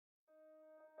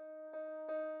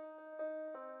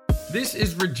This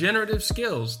is Regenerative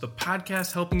Skills, the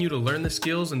podcast helping you to learn the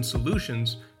skills and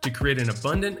solutions to create an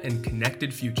abundant and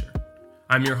connected future.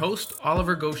 I'm your host,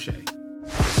 Oliver Gaucher.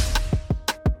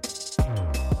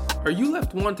 Are you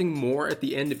left wanting more at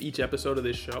the end of each episode of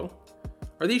this show?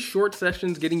 Are these short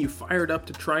sessions getting you fired up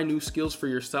to try new skills for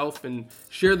yourself and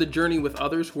share the journey with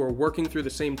others who are working through the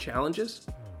same challenges?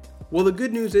 Well, the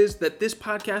good news is that this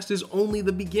podcast is only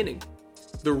the beginning.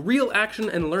 The real action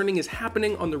and learning is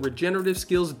happening on the Regenerative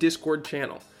Skills Discord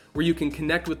channel, where you can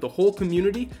connect with the whole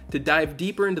community to dive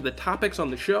deeper into the topics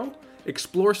on the show,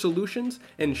 explore solutions,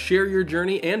 and share your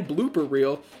journey and blooper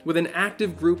reel with an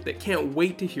active group that can't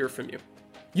wait to hear from you.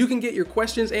 You can get your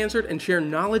questions answered and share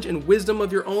knowledge and wisdom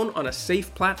of your own on a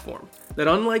safe platform that,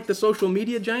 unlike the social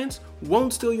media giants,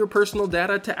 won't steal your personal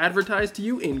data to advertise to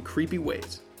you in creepy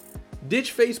ways.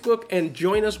 Ditch Facebook and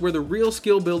join us where the real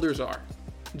skill builders are.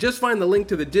 Just find the link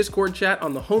to the Discord chat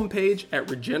on the homepage at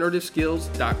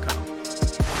regenerativeskills.com.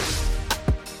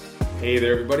 Hey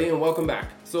there everybody and welcome back.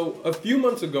 So a few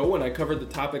months ago when I covered the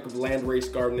topic of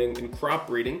landrace gardening and crop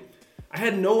breeding, I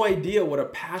had no idea what a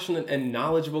passionate and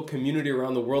knowledgeable community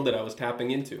around the world that I was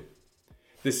tapping into.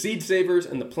 The seed savers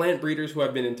and the plant breeders who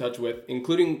I've been in touch with,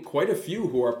 including quite a few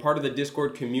who are part of the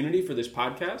Discord community for this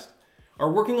podcast,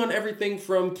 are working on everything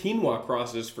from quinoa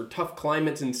crosses for tough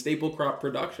climates and staple crop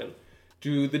production,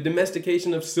 to the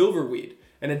domestication of silverweed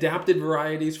and adapted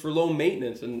varieties for low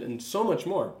maintenance and so much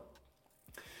more.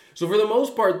 So for the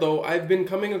most part though, I've been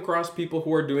coming across people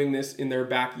who are doing this in their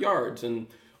backyards and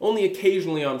only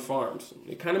occasionally on farms.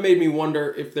 It kind of made me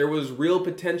wonder if there was real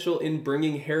potential in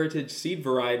bringing heritage seed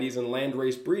varieties and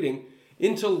landrace breeding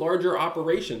into larger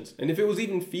operations, and if it was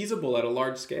even feasible at a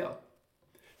large scale.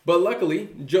 But luckily,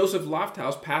 Joseph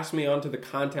Lofthouse passed me on to the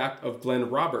contact of Glenn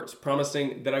Roberts,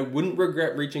 promising that I wouldn't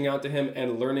regret reaching out to him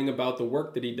and learning about the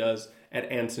work that he does at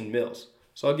Anson Mills.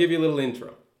 So I'll give you a little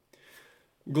intro.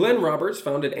 Glenn Roberts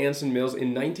founded Anson Mills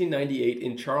in 1998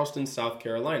 in Charleston, South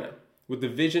Carolina, with the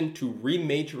vision to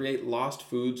rematriate lost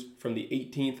foods from the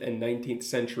 18th and 19th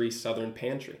century Southern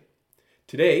pantry.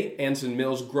 Today, Anson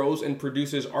Mills grows and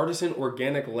produces artisan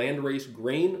organic landrace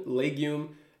grain,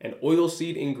 legume, and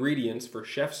oilseed ingredients for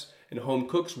chefs and home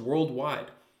cooks worldwide,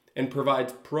 and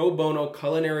provides pro bono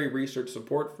culinary research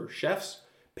support for chefs,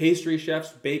 pastry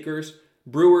chefs, bakers,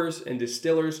 brewers, and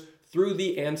distillers through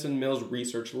the Anson Mills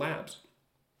Research Labs.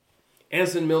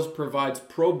 Anson Mills provides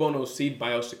pro bono seed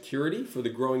biosecurity for the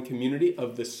growing community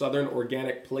of the Southern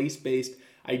organic place-based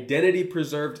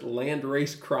identity-preserved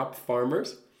landrace crop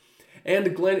farmers.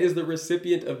 And Glenn is the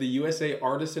recipient of the USA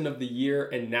Artisan of the Year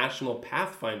and National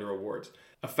Pathfinder Awards,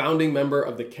 a founding member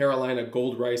of the Carolina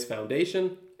Gold Rice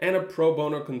Foundation, and a pro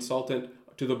bono consultant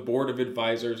to the Board of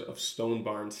Advisors of Stone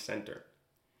Barns Center.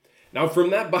 Now from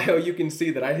that bio, you can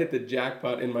see that I hit the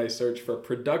jackpot in my search for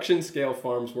production scale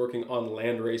farms working on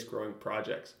landrace growing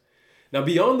projects. Now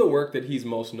beyond the work that he's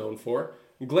most known for,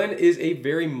 Glenn is a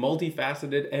very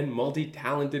multifaceted and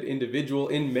multi-talented individual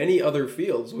in many other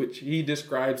fields, which he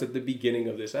describes at the beginning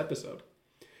of this episode.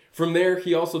 From there,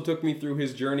 he also took me through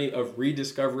his journey of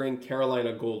rediscovering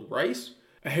Carolina Gold Rice,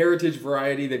 a heritage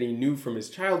variety that he knew from his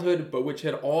childhood, but which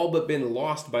had all but been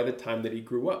lost by the time that he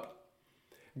grew up.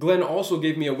 Glenn also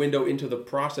gave me a window into the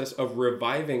process of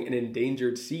reviving an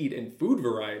endangered seed and food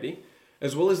variety,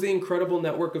 as well as the incredible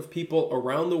network of people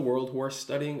around the world who are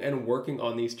studying and working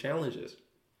on these challenges.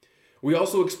 We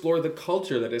also explore the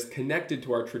culture that is connected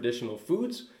to our traditional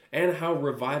foods and how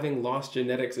reviving lost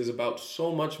genetics is about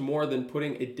so much more than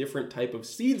putting a different type of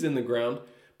seeds in the ground,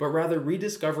 but rather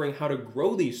rediscovering how to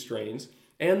grow these strains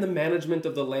and the management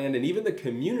of the land and even the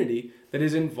community that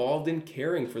is involved in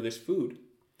caring for this food.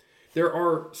 There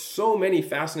are so many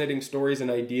fascinating stories and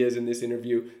ideas in this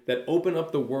interview that open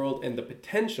up the world and the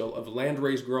potential of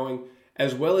landrace growing,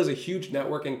 as well as a huge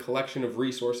network and collection of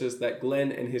resources that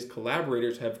Glenn and his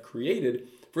collaborators have created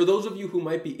for those of you who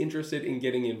might be interested in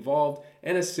getting involved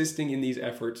and assisting in these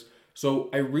efforts. So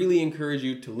I really encourage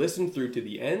you to listen through to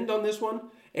the end on this one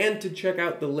and to check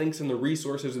out the links and the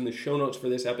resources in the show notes for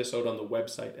this episode on the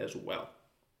website as well.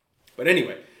 But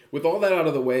anyway, with all that out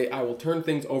of the way, I will turn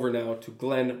things over now to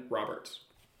Glenn Roberts.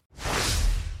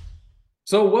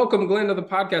 So welcome, Glenn, to the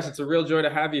podcast. It's a real joy to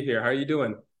have you here. How are you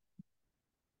doing?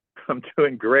 I'm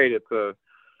doing great. It's an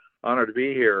honor to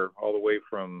be here all the way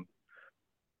from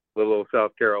little old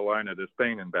South Carolina to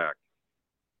Spain and back.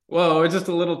 Well, it's just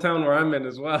a little town where I'm in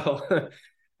as well.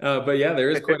 But yeah, there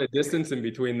is quite a distance in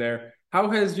between there. How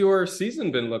has your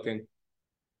season been looking?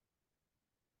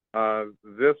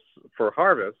 This, for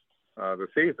harvest, the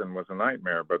season was a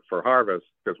nightmare, but for harvest,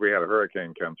 because we had a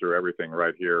hurricane come through, everything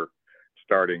right here,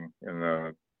 starting in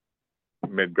the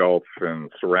mid-Gulf and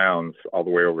surrounds all the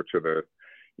way over to the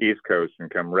East Coast and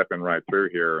come ripping right through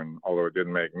here. And although it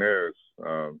didn't make news,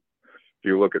 if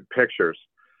you look at pictures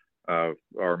of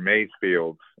our maize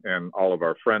fields and all of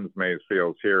our friends' maize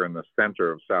fields here in the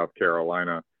center of South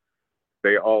Carolina,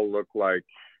 they all look like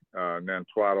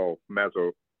Nantuado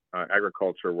meso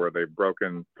agriculture, where they've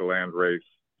broken the landrace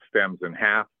stems in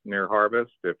half near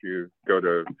harvest. If you go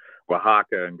to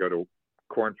Oaxaca and go to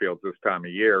cornfields this time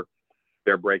of year,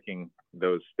 they're breaking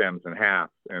those stems in half.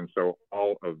 And so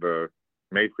all of the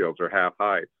maize fields are half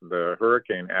height. The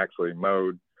hurricane actually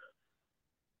mowed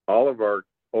all of our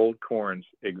old corns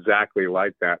exactly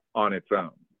like that on its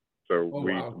own. So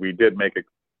we did make it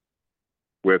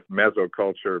with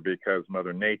mesoculture because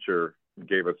Mother Nature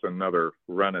gave us another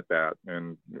run at that.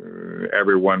 And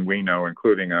everyone we know,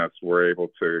 including us, were able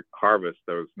to harvest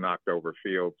those knocked over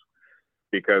fields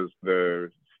because the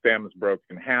stems broke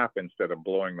in half instead of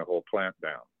blowing the whole plant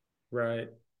down. Right.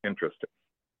 Interesting.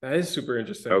 That is super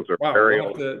interesting. Those are very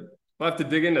old. We'll have to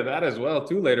dig into that as well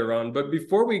too later on. But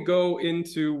before we go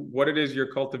into what it is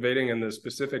you're cultivating and the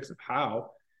specifics of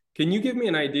how, can you give me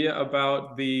an idea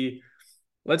about the,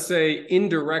 let's say,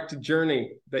 indirect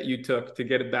journey that you took to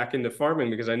get it back into farming?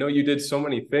 Because I know you did so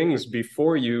many things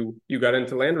before you got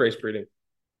into landrace breeding.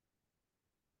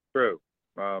 True.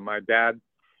 My dad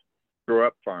grew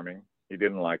up farming. He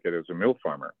didn't like it as a mule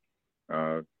farmer.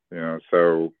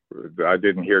 So I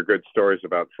didn't hear good stories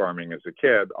about farming as a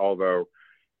kid, although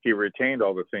he retained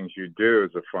all the things you do as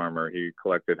a farmer. He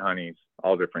collected honeys,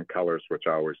 all different colors, which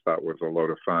I always thought was a load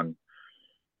of fun,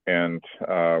 and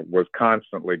was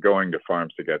constantly going to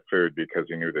farms to get food because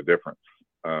he knew the difference.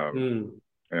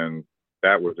 And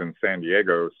that was in San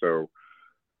Diego. So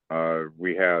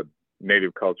we had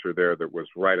native culture there that was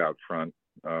right out front.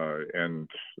 And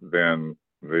then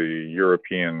the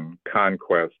European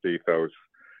conquest ethos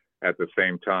at the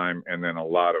same time, and then a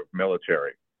lot of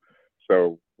military.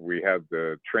 So we had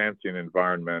the transient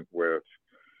environment with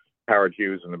Howard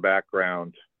Hughes in the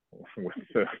background with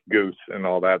the goose and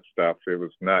all that stuff. It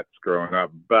was nuts growing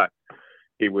up, but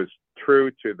he was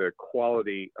true to the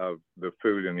quality of the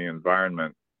food and the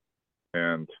environment.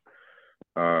 And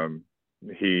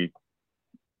he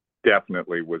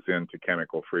definitely was into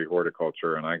chemical-free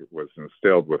horticulture, and I was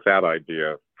instilled with that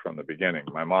idea from the beginning.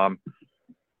 My mom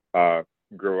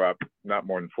grew up not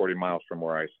more than 40 miles from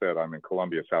where I sit. I'm in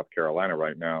Columbia, South Carolina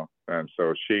right now. And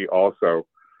so she also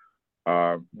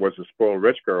was a spoiled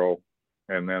rich girl,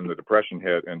 and then the Depression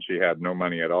hit and she had no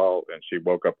money at all. And she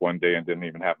woke up one day and didn't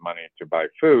even have money to buy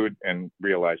food and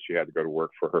realized she had to go to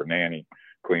work for her nanny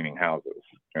cleaning houses.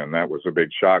 And that was a big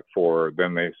shock for her.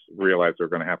 Then they realized they're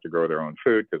going to have to grow their own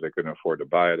food because they couldn't afford to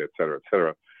buy it, et cetera, et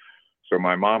cetera. So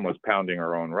my mom was pounding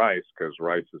her own rice because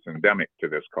rice is endemic to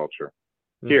this culture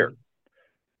here,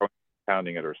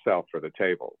 pounding it herself for the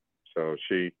table. So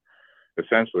she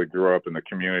essentially grew up in the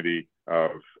community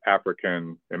of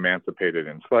African emancipated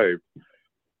enslaved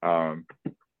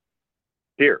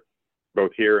here,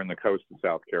 both here in the coast of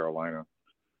South Carolina,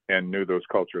 and knew those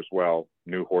cultures well,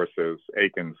 knew horses.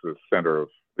 Aiken's the center of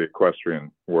the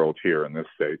equestrian world here in this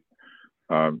state.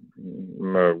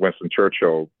 Winston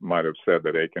Churchill might have said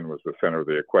that Aiken was the center of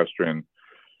the equestrian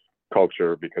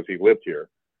culture because he lived here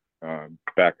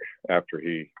back after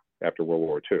World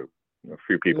War II. A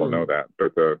few people know that,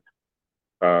 but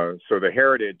so the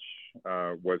heritage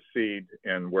was seed,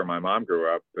 and where my mom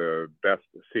grew up, the best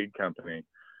seed company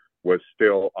was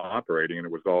still operating, and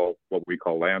it was all what we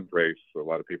call landrace. A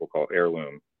lot of people call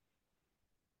heirloom.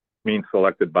 Means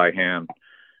selected by hand.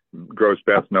 Grows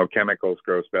best, no chemicals.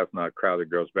 Grows best, not crowded.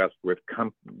 Grows best with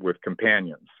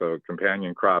companions. So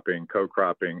companion cropping,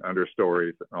 co-cropping,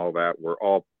 understories, and all that were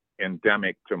all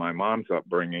endemic to my mom's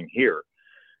upbringing here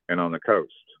and on the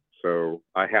coast. So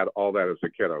I had all that as a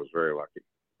kid. I was very lucky.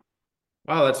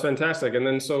 Wow, that's fantastic. And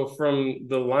then so from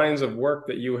the lines of work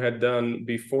that you had done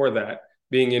before that,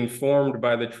 being informed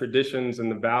by the traditions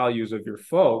and the values of your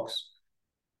folks,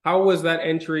 how was that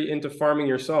entry into farming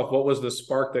yourself? What was the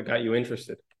spark that got you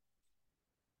interested?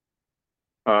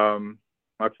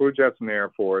 I flew jets in the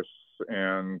Air Force,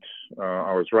 and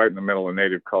I was right in the middle of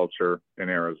native culture in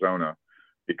Arizona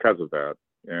because of that.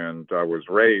 And I was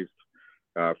raised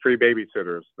free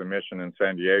babysitters. The mission in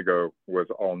San Diego was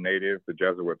all native. The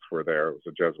Jesuits were there. It was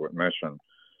a Jesuit mission,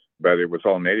 but it was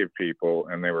all native people,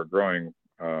 and they were growing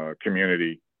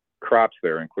community crops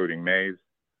there, including maize.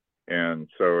 And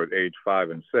so at age 5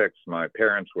 and 6, my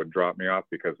parents would drop me off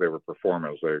because they were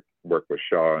performers. They worked with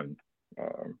Shaw and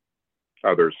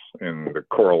others in the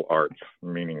choral arts,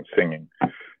 meaning singing.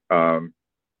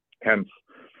 Hence,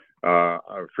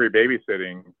 free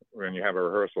babysitting, when you have a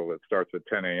rehearsal that starts at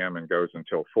 10 a.m. and goes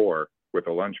until 4 with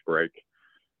a lunch break,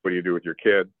 what do you do with your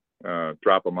kid?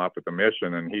 drop him off at the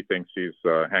mission, and he thinks he's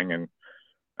hanging.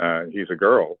 He's a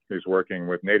girl. He's working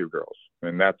with Native girls,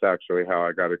 and that's actually how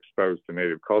I got exposed to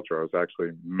Native culture. I was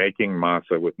actually making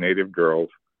masa with Native girls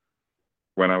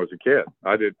when I was a kid.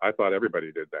 I thought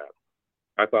everybody did that.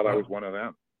 I thought I was one of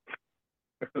them.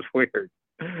 It was weird.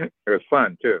 It was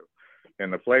fun too,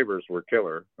 and the flavors were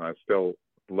killer. I still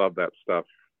love that stuff,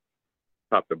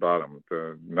 top to bottom.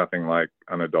 Nothing like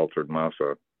unadulterated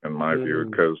masa, in my view,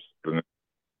 because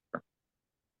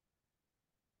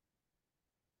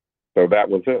so that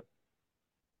was it.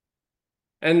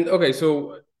 And okay,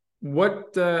 so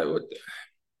what sorry,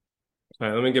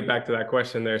 let me get back to that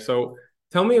question there. So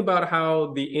tell me about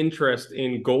how the interest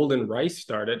in golden rice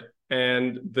started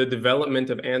and the development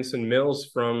of Anson Mills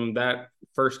from that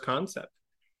first concept.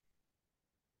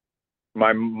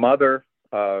 My mother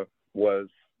was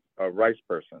a rice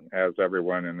person, as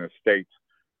everyone in the states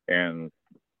and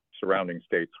surrounding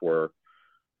states were.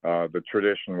 The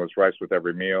tradition was rice with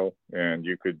every meal, and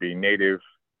you could be Native,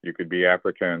 you could be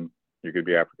African, you could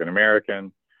be African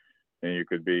American, and you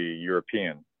could be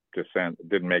European descent. It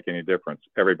didn't make any difference.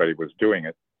 Everybody was doing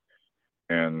it.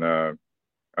 And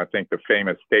I think the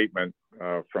famous statement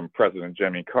from President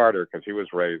Jimmy Carter, because he was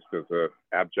raised as an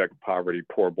abject poverty,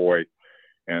 poor boy,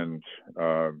 and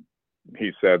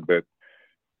he said that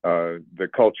the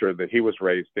culture that he was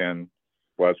raised in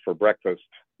was for breakfast,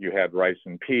 you had rice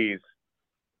and peas,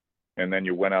 and then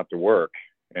you went out to work,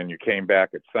 and you came back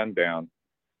at sundown,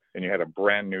 and you had a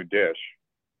brand new dish,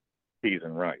 peas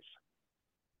and rice.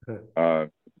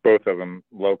 Both of them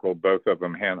local, both of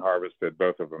them hand harvested,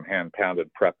 both of them hand pounded,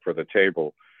 prepped for the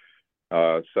table.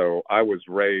 So I was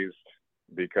raised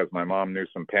because my mom knew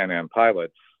some Pan Am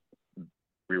pilots.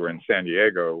 We were in San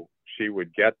Diego. She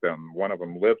would get them. One of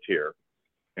them lived here,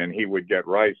 and he would get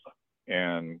rice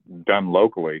and done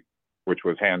locally, which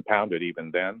was hand pounded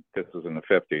even then. This was in the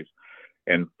 50s,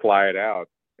 and fly it out.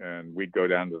 And we'd go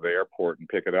down to the airport and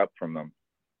pick it up from them.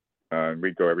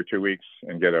 We'd go every 2 weeks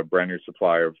and get a brand new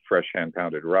supply of fresh hand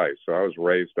pounded rice. So I was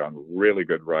raised on really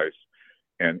good rice,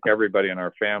 and everybody in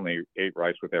our family ate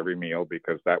rice with every meal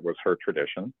because that was her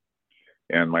tradition.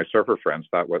 And my surfer friends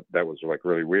thought that was like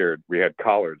really weird. We had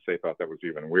collards. They thought that was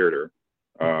even weirder.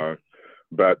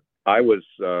 But I was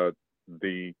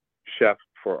the chef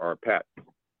for our pet.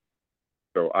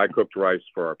 So I cooked rice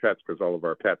for our pets because all of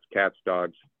our pets, cats,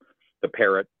 dogs, the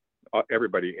parrot,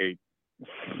 everybody ate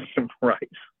some rice.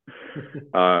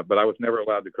 But I was never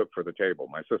allowed to cook for the table.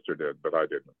 My sister did, but I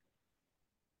didn't.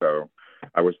 So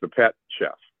I was the pet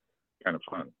chef. Kind of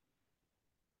fun.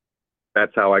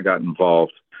 That's how I got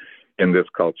involved in this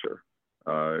culture.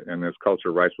 And this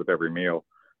culture, rice with every meal,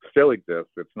 still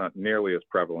exists. It's not nearly as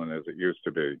prevalent as it used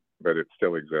to be, but it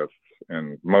still exists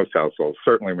in most households.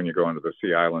 Certainly when you go into the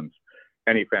Sea Islands,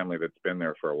 any family that's been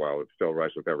there for a while, it's still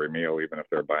rice with every meal, even if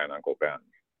they're buying Uncle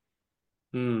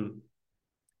Ben.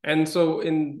 And so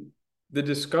in the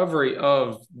discovery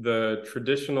of the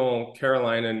traditional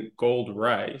Carolina gold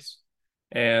rice,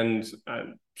 and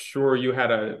I'm sure you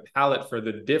had a palate for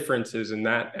the differences in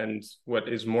that and what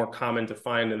is more common to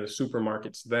find in the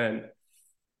supermarkets then.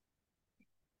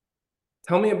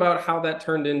 Tell me about how that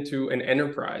turned into an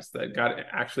enterprise that got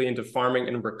actually into farming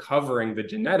and recovering the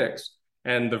genetics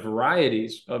and the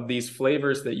varieties of these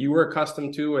flavors that you were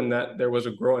accustomed to and that there was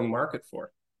a growing market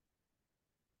for.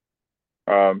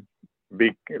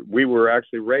 We were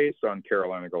actually raised on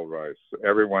Carolina gold rice.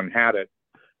 Everyone had it,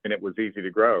 and it was easy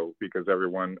to grow because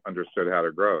everyone understood how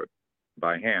to grow it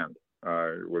by hand.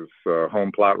 It was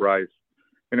home plot rice,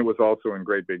 and it was also in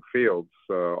great big fields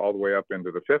all the way up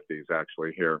into the 50s,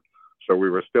 actually, here. So we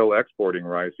were still exporting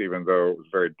rice, even though it was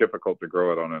very difficult to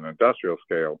grow it on an industrial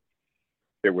scale.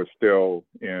 It was still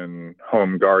in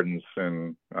home gardens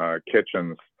and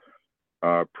kitchens,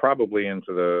 probably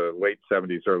into the late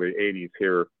 70s, early 80s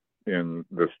here in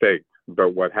the state.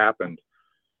 But what happened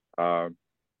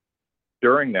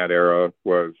during that era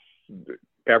was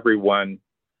everyone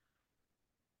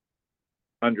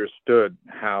understood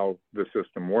how the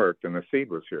system worked, and the seed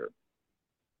was here.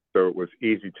 So it was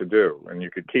easy to do, and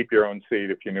you could keep your own seed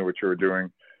if you knew what you were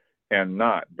doing and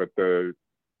not. But the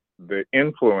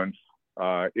influence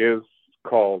is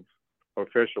called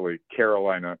officially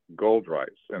Carolina gold rice,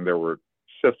 and there were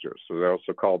sisters. So they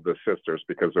also called the sisters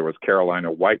because there was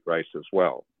Carolina white rice as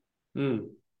well.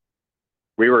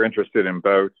 We were interested in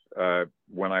both.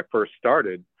 When I first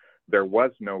started, there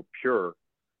was no pure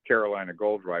Carolina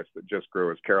gold rice that just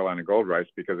grew as Carolina gold rice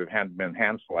because it hadn't been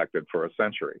hand selected for a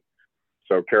century.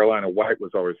 So Carolina white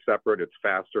was always separate. It's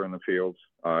faster in the fields.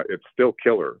 It's still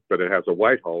killer, but it has a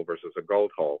white hull versus a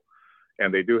gold hull.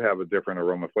 and they do have a different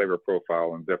aroma flavor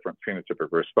profile and different phenotypic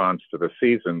response to the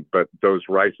season, but those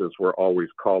rices were always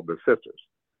called the sisters.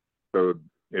 So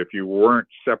if you weren't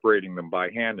separating them by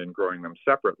hand and growing them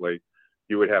separately,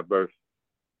 you would have both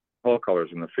whole colors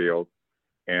in the field.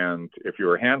 And if you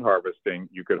were hand harvesting,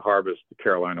 you could harvest the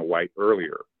Carolina White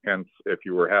earlier. Hence, if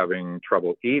you were having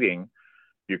trouble eating,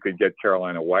 you could get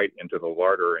Carolina White into the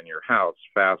larder in your house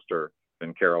faster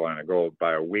than Carolina Gold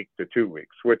by a week to 2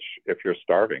 weeks, which, if you're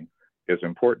starving, is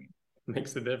important.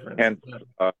 Makes a difference. And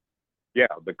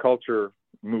the culture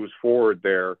moves forward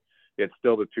there. It's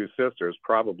still the two sisters,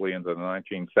 probably into the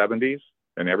 1970s,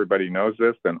 and everybody knows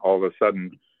this. Then all of a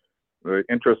sudden, the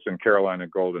interest in Carolina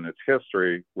Gold and its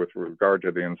history with regard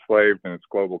to the enslaved and its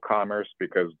global commerce,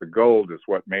 because the gold is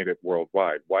what made it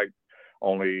worldwide. White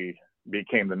only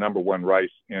became the number one rice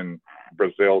in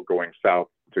Brazil, going south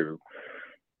to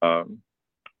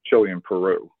Chile and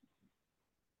Peru.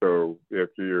 So if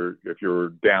you're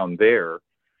down there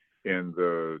in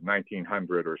the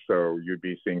 1900 or so, you'd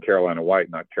be seeing Carolina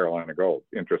White, not Carolina Gold.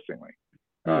 Interestingly,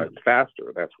 it's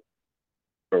faster.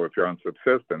 So if you're on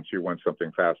subsistence, you want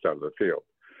something fast out of the field.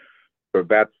 So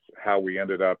that's how we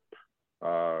ended up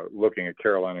looking at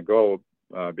Carolina Gold,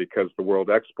 because the world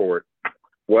export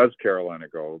was Carolina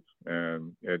Gold,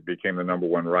 and it became the number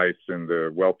one rice in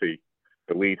the wealthy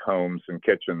elite homes and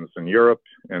kitchens in Europe.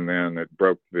 And then it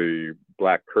broke the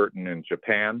black curtain in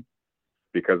Japan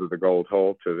because of the gold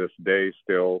hole. To this day,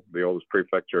 still the oldest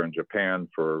prefecture in Japan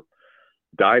for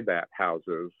dye vat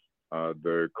houses.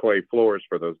 The clay floors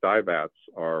for those dye vats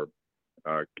are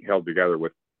held together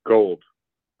with gold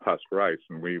husk rice,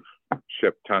 and we've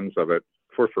shipped tons of it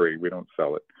for free. We don't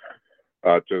sell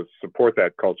it to support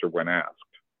that culture when asked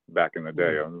back in the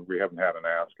day. We haven't had an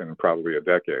ask in probably a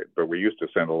decade, but we used to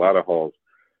send a lot of hulls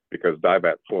because dye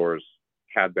vat floors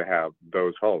had to have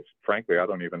those hulls. Frankly, I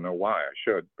don't even know why. I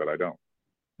should, but I don't.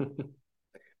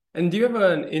 And do you have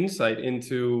an insight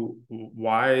into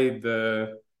why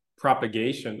the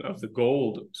propagation of the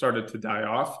gold started to die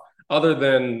off, other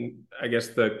than, I guess,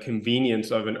 the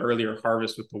convenience of an earlier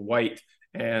harvest with the white,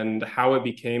 and how it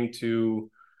became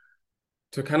to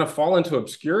kind of fall into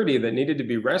obscurity that needed to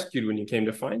be rescued when you came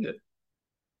to find it?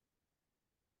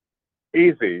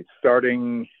 Easy.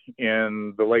 Starting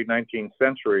in the late 19th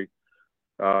century,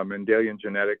 Mendelian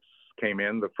genetics came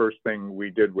in. The first thing we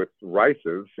did with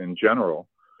rices in general,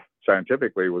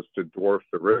 scientifically, was to dwarf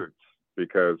the roots,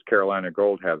 because Carolina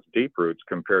Gold has deep roots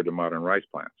compared to modern rice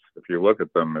plants. If you look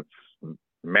at them, it's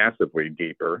massively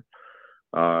deeper.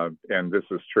 And this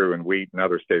is true in wheat and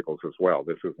other staples as well.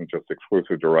 This isn't just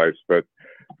exclusive to rice, but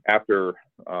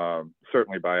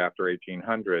certainly by after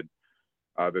 1800,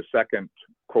 the second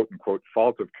quote unquote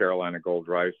fault of Carolina Gold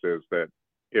rice is that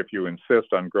if you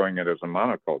insist on growing it as a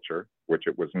monoculture, which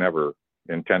it was never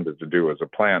intended to do as a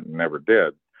plant and never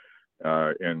did,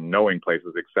 in knowing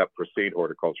places except for seed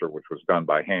horticulture, which was done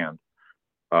by hand,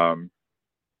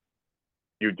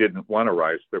 you didn't want a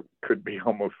rice that could be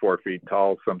almost 4 feet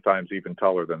tall, sometimes even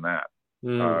taller than that.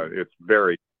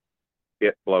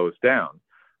 It blows down,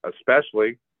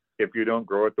 especially if you don't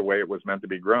grow it the way it was meant to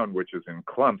be grown, which is in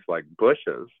clumps like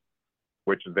bushes,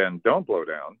 which then don't blow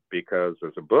down, because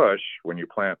as a bush, when you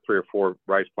plant 3 or 4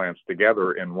 rice plants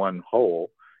together in one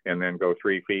hole and then go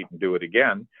 3 feet and do it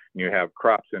again, and you have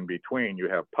crops in between, you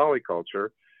have polyculture,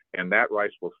 and that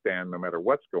rice will stand no matter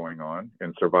what's going on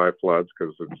and survive floods,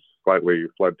 because it's slightly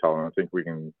flood tolerant. I think we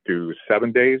can do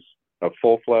 7 days of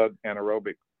full flood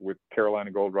anaerobic with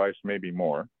Carolina Gold rice, maybe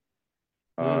more.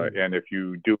 And if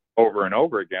you do over and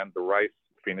over again, the rice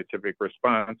phenotypic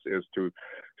response is to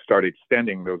start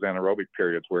extending those anaerobic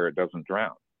periods where it doesn't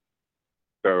drown.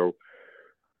 So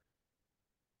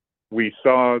we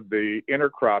saw the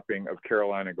intercropping of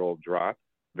Carolina Gold drop.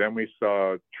 Then we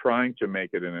saw trying to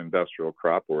make it an industrial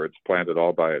crop where it's planted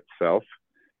all by itself,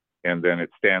 and then it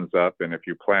stands up. And if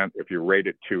you rate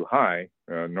it too high,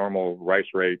 normal rice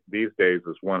rate these days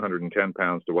is 110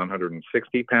 pounds to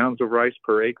 160 pounds of rice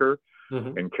per acre.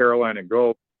 And Carolina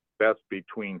Gold, that's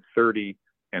between 30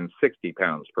 and 60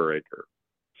 pounds per acre.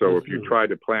 So if you try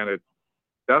to plant it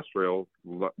industrial,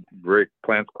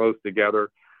 plants close together,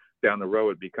 down the road,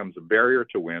 it becomes a barrier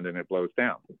to wind and it blows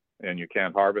down. And you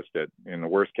can't harvest it in the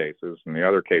worst cases. In the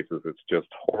other cases, it's just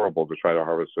horrible to try to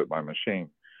harvest it by machine.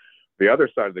 The other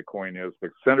side of the coin is the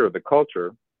center of the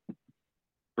culture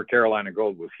for Carolina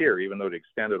Gold was here, even though it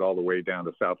extended all the way down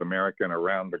to South America and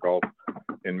around the Gulf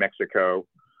in Mexico.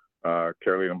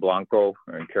 Carolina Blanco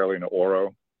and Carolina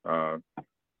Oro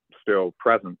still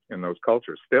present in those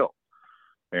cultures still.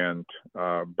 And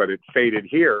but it faded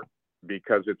here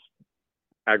because it's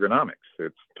agronomics.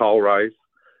 It's tall rice.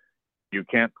 You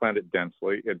can't plant it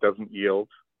densely. It doesn't yield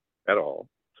at all.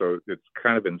 So it's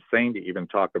kind of insane to even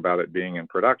talk about it being in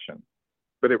production.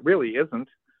 But it really isn't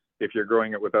if you're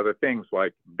growing it with other things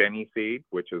like Benny seed,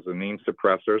 which is a neem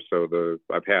suppressor. So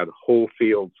I've had whole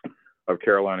fields of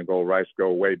Carolina gold rice go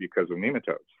away because of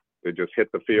nematodes. They just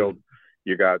hit the field.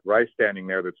 You got rice standing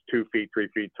there that's 2 feet, 3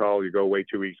 feet tall. You go away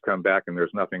 2 weeks, come back, and there's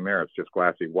nothing there. It's just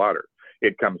glassy water.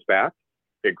 It comes back.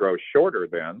 It grows shorter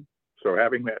then. So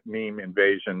having that neem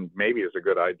invasion maybe is a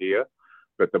good idea.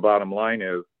 But the bottom line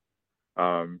is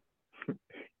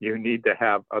you need to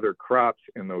have other crops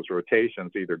in those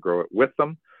rotations, either grow it with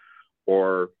them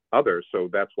or others. So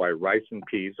that's why rice and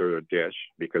peas are a dish,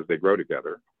 because they grow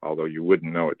together, although you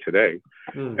wouldn't know it today.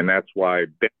 And that's why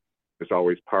is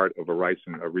always part of a rice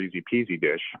and a Reezy Peasy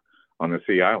dish on the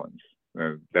Sea Islands.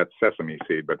 That's sesame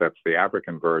seed, but that's the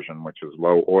African version, which is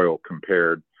low oil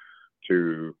compared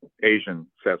to Asian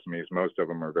sesames. Most of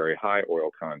them are very high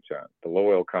oil content. The low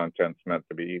oil content's meant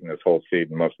to be eaten as whole seed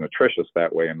and most nutritious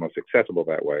that way and most accessible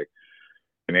that way.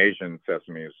 And Asian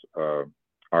sesames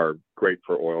are great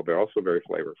for oil. They're also very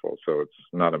flavorful. So it's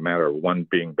not a matter of one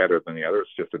being better than the other. It's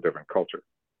just a different culture.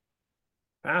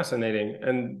 Fascinating.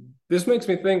 And this makes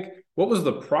me think, what was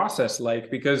the process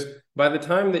like? Because by the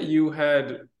time that you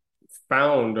had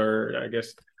found, or I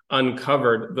guess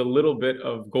uncovered, the little bit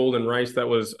of golden rice that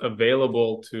was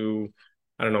available to,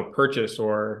 I don't know, purchase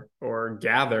or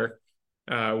gather,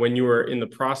 when you were in the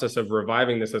process of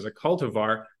reviving this as a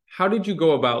cultivar, how did you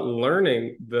go about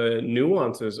learning the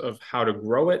nuances of how to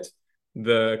grow it,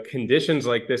 the conditions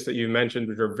like this that you mentioned,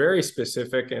 which are very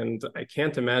specific, and I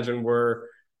can't imagine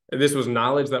this was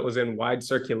knowledge that was in wide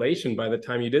circulation by the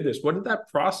time you did this. What did that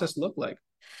process look like?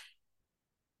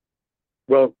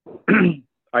 Well,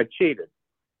 I cheated.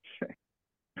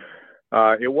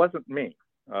 It wasn't me.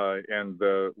 And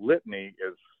the litany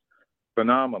is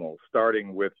phenomenal,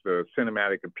 starting with the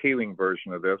cinematic appealing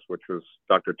version of this, which was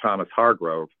Dr. Thomas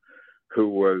Hargrove, who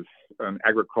was an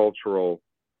agricultural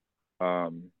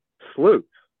sleuth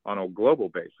on a global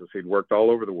basis. He'd worked all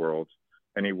over the world,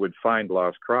 and he would find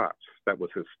lost crops. That was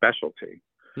his specialty.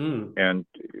 And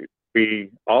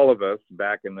all of us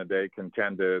back in the day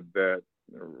contended that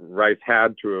rice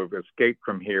had to have escaped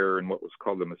from here in what was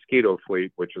called the mosquito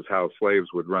fleet, which is how slaves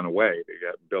would run away. They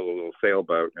build a little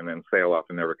sailboat and then sail off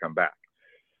and never come back.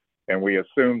 And we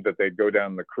assumed that they'd go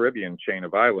down the Caribbean chain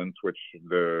of islands, which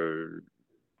the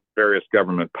various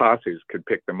government posses could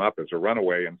pick them up as a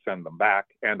runaway and send them back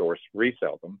and or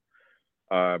resell them.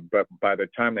 But by the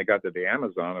time they got to the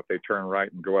Amazon, if they turn right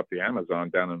and go up the Amazon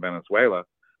down in Venezuela,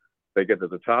 they get to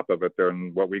the top of it. They're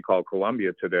in what we call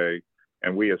Colombia today.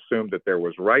 And we assumed that there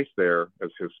was rice there as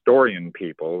historian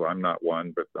people. I'm not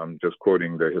one, but I'm just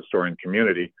quoting the historian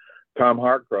community. Tom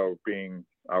Hargrove, being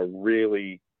a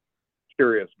really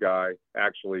curious guy,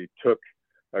 actually took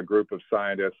a group of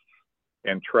scientists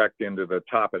and trekked into the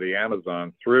top of the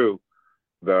Amazon through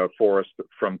the forest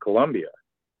from Colombia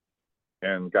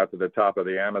and got to the top of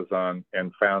the Amazon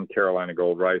and found Carolina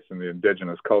gold rice and the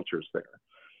indigenous cultures there.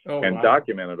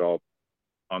 Documented all.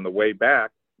 On the way back,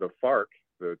 the FARC,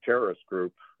 the terrorist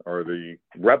group or the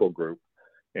rebel group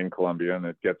in Colombia, and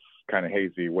it gets kind of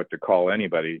hazy what to call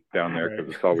anybody down there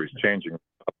because it's always changing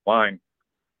line.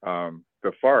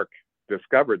 The FARC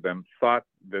discovered them, thought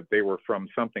that they were from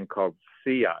something called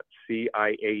CIAT,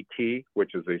 C-I-A-T,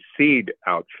 which is a seed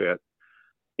outfit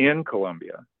in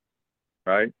Colombia,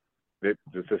 right?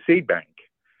 It's a seed bank.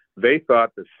 They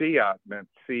thought the CIAT meant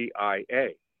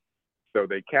CIA. So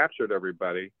they captured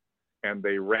everybody and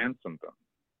they ransomed them.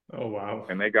 Oh, wow.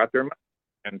 And they got their money.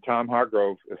 And Tom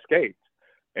Hargrove escaped.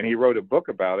 And he wrote a book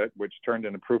about it, which turned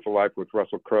into Proof of Life with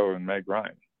Russell Crowe and Meg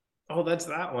Ryan. Oh, that's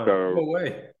that one. So, no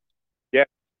way. Yeah.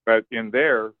 But in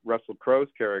there, Russell Crowe's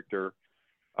character,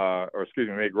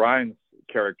 Meg Ryan's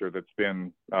character that's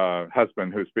been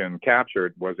husband who's been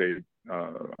captured was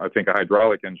I think a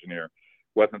hydraulic engineer,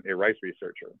 wasn't a rice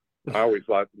researcher. I always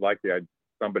liked the idea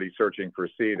somebody searching for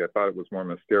seed. I thought it was more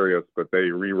mysterious, but they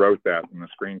rewrote that in the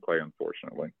screenplay,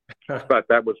 unfortunately. But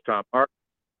that was Tom Hargrove.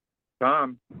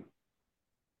 Tom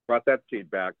brought that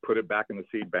seed back, put it back in the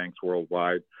seed banks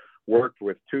worldwide, worked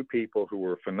with two people who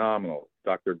were phenomenal,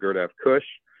 Dr. Gurdjieff Kush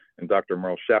and Dr.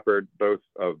 Merle Shepard, both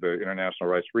of the International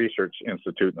Rice Research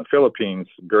Institute in the Philippines.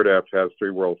 Gurdjieff has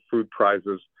 3 World Food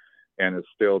Prizes and is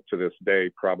still to this day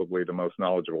probably the most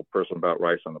knowledgeable person about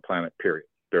rice on the planet, period.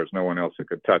 There's no one else who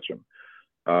could touch him.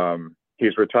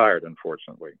 He's retired,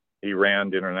 unfortunately. He ran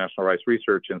the International Rice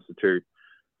Research Institute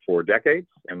for decades,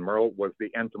 and Merle was the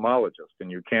entomologist,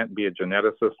 and you can't be a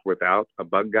geneticist without a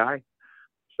bug guy.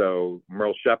 So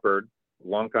Merle Shepard,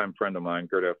 longtime friend of mine,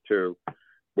 Gurdjieff too,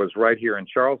 was right here in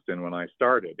Charleston when I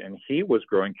started, and he was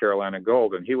growing Carolina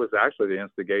gold, and he was actually the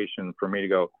instigation for me to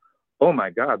go, "Oh my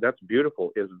God, that's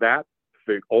beautiful. Is that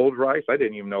the old rice?" I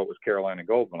didn't even know it was Carolina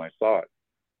Gold when I saw it.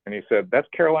 And he said, "That's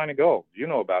Carolina Gold. You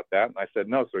know about that?" And I said,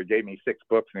 "No." So he gave me 6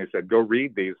 books and he said, "Go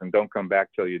read these and don't come back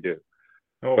till you do."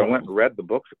 Oh, So I went and read the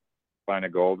books of Carolina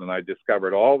Gold, and I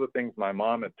discovered all the things my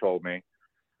mom had told me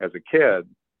as a kid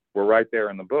were right there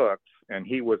in the books. And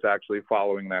he was actually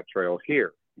following that trail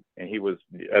here. And he was,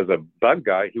 as a bug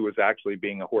guy, he was actually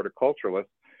being a horticulturalist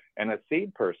and a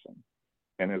seed person.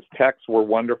 And his texts were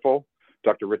wonderful.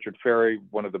 Dr. Richard Ferry,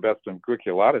 one of the best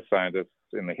unguiculata scientists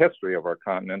in the history of our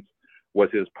continent, was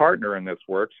his partner in this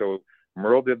work. So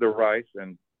Merle did the rice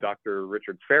and Dr.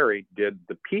 Richard Ferry did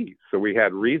the peas. So we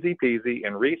had Reezy Peasy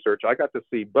in research. I got to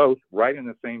see both right in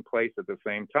the same place at the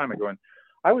same time. I'm going,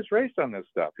 I was raised on this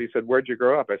stuff. He said, "Where'd you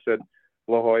grow up?" I said,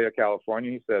 "La Jolla,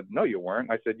 California." He said, "No, you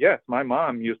weren't." I said, "Yes, my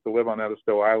mom used to live on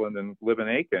Edisto Island and live in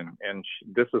Aiken, and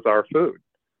this is our food."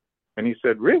 And he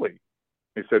said, "Really?"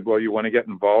 He said, "Well, you want to get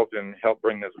involved and help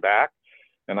bring this back?"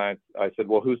 And I said,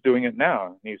 "Well, who's doing it now?"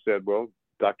 And he said, "Well,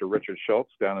 Dr. Richard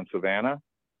Schultz down in Savannah.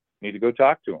 Need to go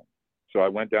talk to him." So I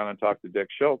went down and talked to Dick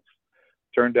Schultz.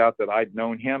 Turned out that I'd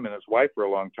known him and his wife for a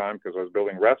long time because I was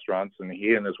building restaurants, and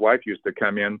he and his wife used to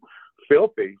come in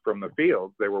filthy from the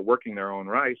fields. They were working their own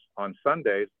rice on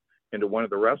Sundays into one of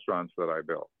the restaurants that I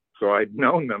built. So I'd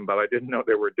known them, but I didn't know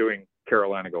they were doing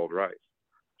Carolina Gold rice.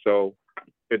 So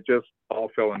it just all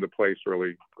fell into place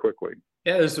really quickly.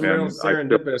 Yeah, there's some real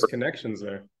serendipitous connections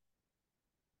there.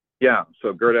 Yeah,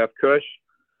 so Gert F. Cush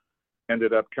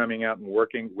ended up coming out and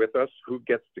working with us. Who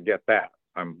gets to get that?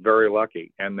 I'm very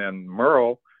lucky. And then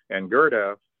Merle and Gert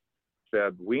F.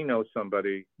 said, "We know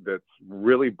somebody that's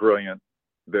really brilliant,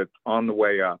 that's on the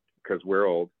way up because we're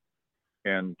old.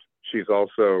 And she's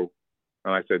also,"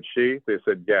 and I said, "She?" They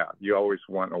said, "Yeah, you always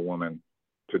want a woman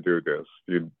to do this.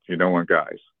 You don't want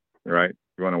guys, right?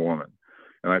 You want a woman."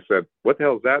 And I said, "What the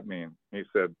hell does that mean?" He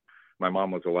said, my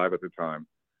mom was alive at the time.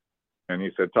 And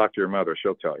he said, "Talk to your mother.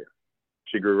 She'll tell you.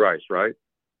 She grew rice, right?"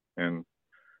 And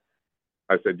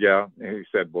I said, "Yeah." And he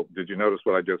said, "Well, did you notice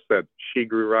what I just said? She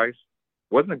grew rice.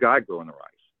 It wasn't a guy growing the rice.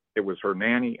 It was her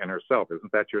nanny and herself.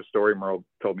 Isn't that your story?" Merle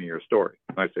told me your story.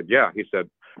 And I said, "Yeah." He said,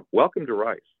 "Welcome to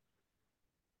rice.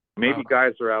 Maybe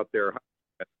guys are out there,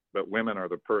 but women are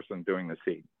the person doing the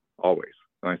seed, always."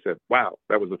 And I said, "Wow,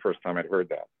 that was the first time I'd heard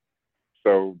that."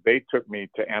 So they took me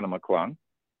to Anna McClung.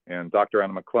 And Dr.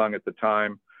 Anna McClung at the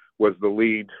time was the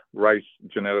lead rice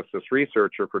geneticist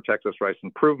researcher for Texas Rice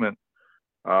Improvement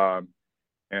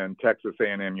and Texas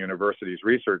A&M University's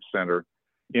Research Center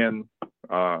in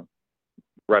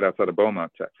right outside of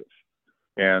Beaumont, Texas.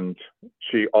 And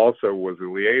she also was a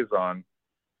liaison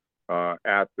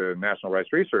at the National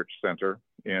Rice Research Center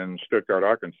in Stuttgart,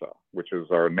 Arkansas, which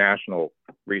is our national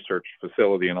research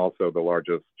facility and also the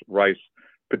largest rice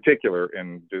particular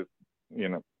and,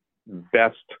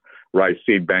 best rice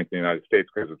seed bank in the United States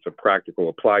because it's a practical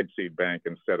applied seed bank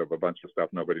instead of a bunch of stuff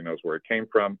nobody knows where it came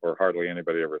from or hardly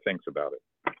anybody ever thinks about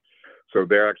it. So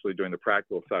they're actually doing the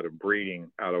practical side of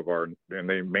breeding out of and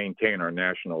they maintain our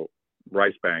national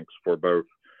rice banks for both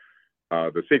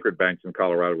the secret banks in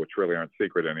Colorado, which really aren't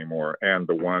secret anymore, and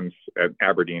the ones at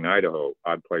Aberdeen, Idaho.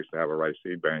 Odd place to have a rice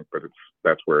seed bank, but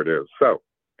that's where it is. So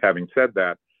having said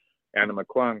that, Anna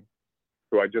McClung,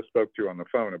 who I just spoke to on the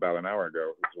phone about an hour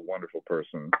ago, who's a wonderful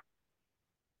person,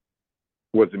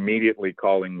 was immediately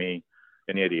calling me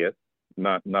an idiot,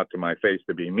 not to my face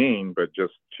to be mean, but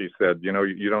just she said,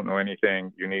 you don't know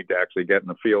anything. You need to actually get in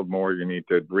the field more. You need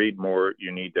to read more.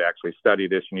 You need to actually study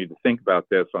this. You need to think about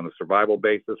this on a survival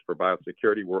basis for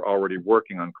biosecurity. We're already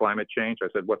working on climate change. I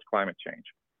said, "What's climate change?"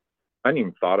 I hadn't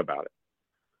even thought about it.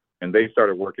 And they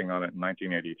started working on it in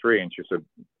 1983. And she said,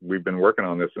 "We've been working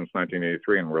on this since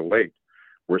 1983 and we're late.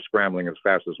 We're scrambling as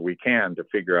fast as we can to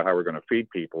figure out how we're going to feed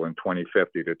people in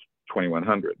 2050 to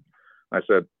 2100. I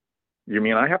said, "You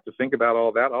mean I have to think about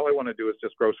all that? All I want to do is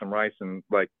just grow some rice and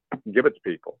give it to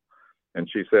people." And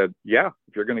she said, "Yeah,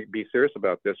 if you're going to be serious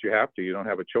about this, you have to. You don't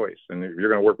have a choice. And if you're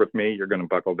going to work with me, you're going to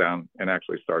buckle down and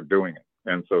actually start doing it."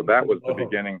 And so that was the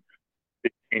beginning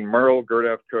between Merle, Gert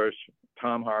F. Cush,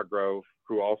 Tom Hargrove,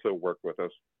 who also worked with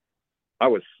us. I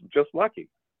was just lucky.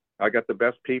 I got the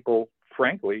best people,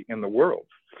 frankly, in the world.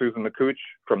 Susan McCooch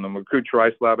from the McCooch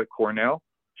Rice Lab at Cornell.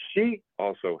 She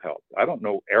also helped. I don't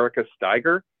know Erica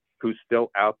Steiger, who's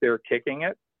still out there kicking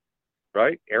it,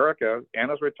 right?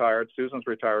 Anna's retired, Susan's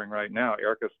retiring right now.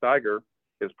 Erica Steiger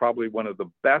is probably one of the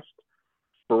best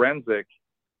forensic.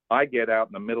 I get out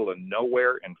in the middle of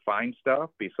nowhere and find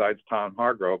stuff besides Tom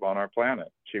Hargrove on our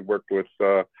planet. She worked with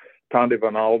Tande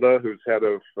Van Alde, who's head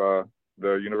of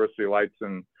the University of Lights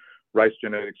and Rice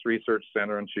Genetics Research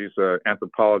Center, and she's an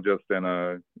anthropologist and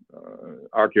a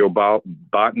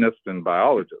archaeobotanist and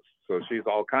biologist. So she's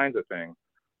all kinds of things.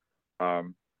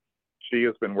 She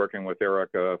has been working with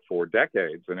Erica for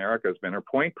decades, and Erica has been her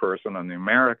point person on the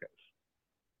Americas.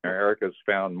 Erica's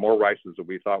found more rices that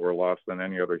we thought were lost than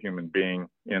any other human being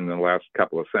in the last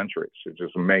couple of centuries. It's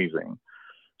just amazing.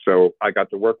 So I got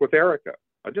to work with Erica.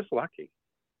 I'm just lucky.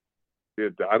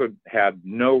 I had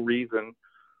no reason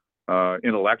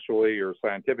intellectually or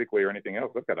scientifically or anything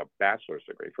else. I've got a bachelor's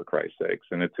degree, for Christ's sakes,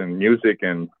 and it's in music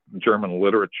and German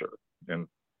literature and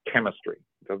chemistry.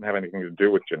 It doesn't have anything to do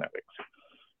with genetics.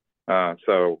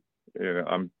 So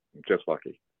I'm just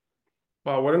lucky.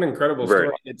 Wow, what an incredible story.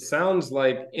 It sounds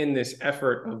like in this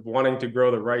effort of wanting to grow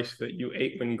the rice that you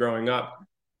ate when growing up,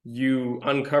 you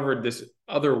uncovered this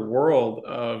other world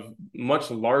of much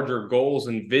larger goals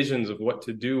and visions of what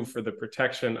to do for the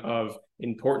protection of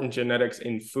important genetics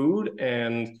in food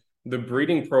and the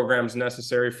breeding programs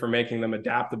necessary for making them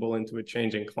adaptable into a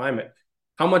changing climate.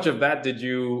 How much of that did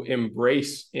you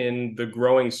embrace in the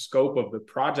growing scope of the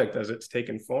project as it's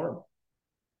taken form?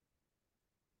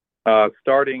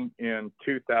 Starting in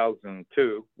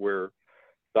 2002, where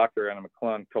Dr. Anna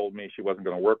McClung told me she wasn't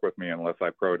going to work with me unless I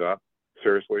pro'd up,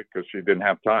 seriously, because she didn't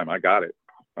have time. I got it.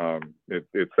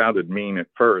 It sounded mean at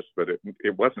first, but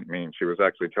it wasn't mean. She was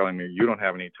actually telling me, you don't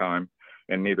have any time,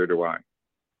 and neither do I.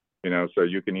 So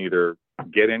you can either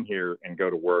get in here and go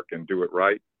to work and do it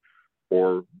right,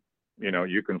 or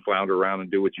you can flounder around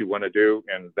and do what you want to do,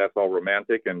 and that's all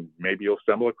romantic, and maybe you'll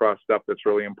stumble across stuff that's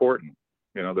really important.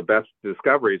 The best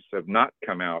discoveries have not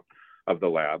come out of the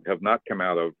lab, have not come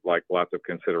out of like lots of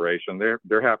consideration.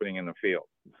 They're happening in the field.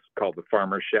 It's called the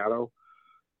farmer's shadow,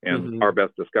 and our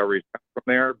best discoveries come from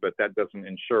there, but that doesn't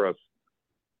insure us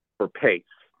for pace.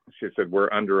 She said,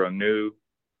 we're under a new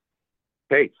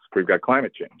pace. We've got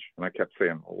climate change. And I kept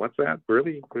saying, well, what's that?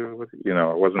 Really?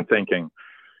 I wasn't thinking.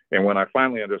 And when I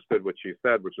finally understood what she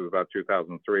said, which was about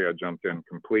 2003, I jumped in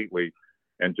completely.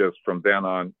 And just from then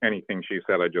on, anything she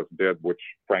said, I just did, which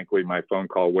frankly, my phone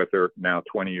call with her now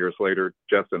 20 years later,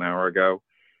 just an hour ago,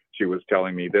 she was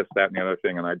telling me this, that, and the other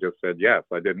thing. And I just said, yes.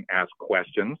 I didn't ask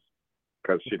questions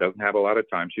because she doesn't have a lot of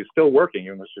time. She's still working,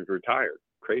 even though she's retired.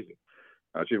 Crazy.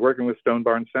 She's working with Stone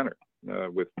Barn Center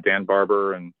with Dan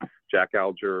Barber and Jack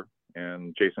Alger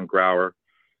and Jason Grauer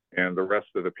and the rest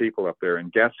of the people up there.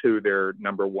 And guess who their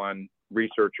number one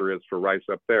researcher is for rice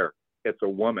up there? It's a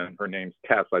woman. Her name's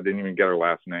Tess. I didn't even get her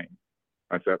last name.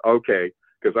 I said, okay,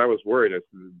 because I was worried.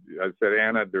 I said,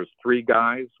 Anna, there's 3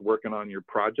 guys working on your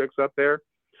projects up there.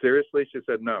 Seriously? She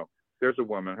said, no, there's a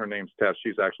woman. Her name's Tess.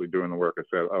 She's actually doing the work. I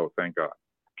said, oh, thank God.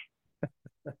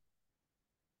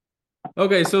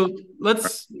 Okay, so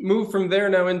let's move from there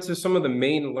now into some of the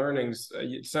main learnings.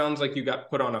 It sounds like you got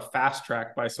put on a fast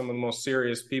track by some of the most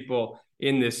serious people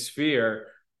in this sphere.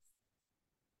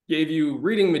 Gave you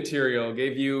reading material,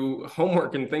 gave you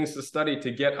homework and things to study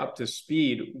to get up to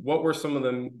speed. What were some of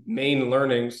the main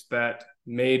learnings that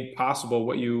made possible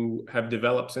what you have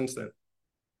developed since then?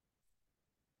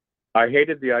 I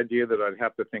hated the idea that I'd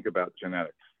have to think about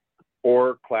genetics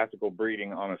or classical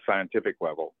breeding on a scientific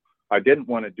level. I didn't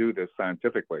want to do this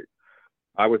scientifically.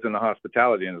 I was in the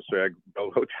hospitality industry. I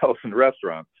built hotels and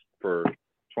restaurants for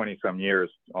 20 some years,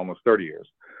 almost 30 years,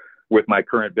 with my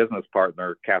current business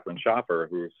partner, Catherine Schaffer,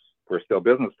 we're still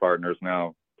business partners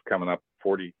now, coming up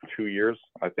 42 years,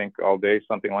 I think, all day,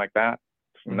 something like that.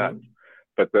 It's nuts.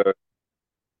 But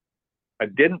I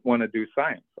didn't want to do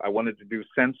science. I wanted to do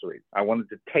sensory. I wanted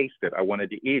to taste it. I wanted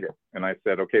to eat it. And I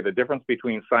said, okay, the difference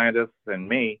between scientists and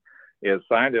me is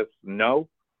scientists know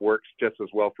works just as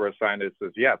well for a scientist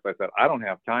as yes. I said, I don't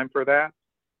have time for that.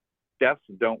 Chefs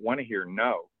don't want to hear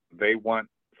no. They want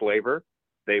flavor.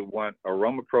 They want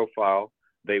aroma profile.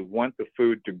 They want the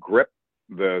food to grip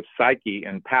the psyche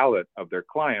and palate of their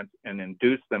clients and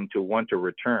induce them to want to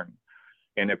return.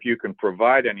 And if you can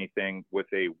provide anything with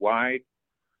a wide,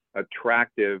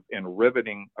 attractive, and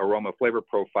riveting aroma flavor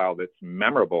profile that's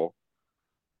memorable,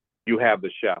 you have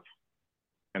the chef,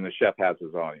 and the chef has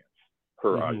his audience,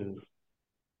 her audience.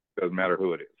 Doesn't matter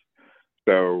who it is.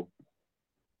 So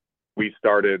we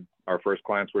started, our first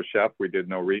clients were chefs. We did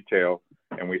no retail.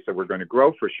 And we said, we're going to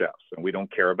grow for chefs. And we don't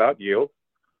care about yield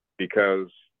because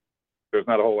there's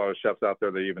not a whole lot of chefs out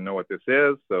there that even know what this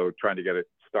is. So trying to get it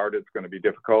started is going to be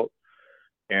difficult.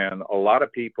 And a lot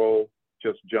of people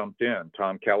just jumped in.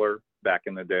 Tom Keller, back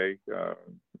in the day,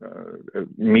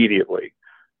 immediately.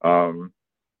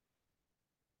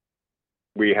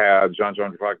 We had John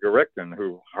Rickton,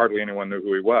 who hardly anyone knew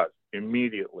who he was,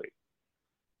 immediately.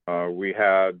 We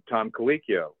had Tom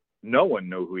Colicchio. No one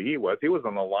knew who he was. He was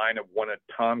on the line of one of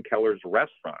Tom Keller's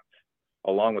restaurants,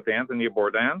 along with Anthony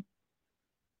Bourdain,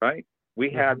 right?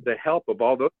 We had the help of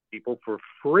all those people for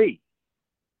free.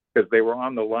 because they were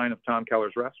on the line of Tom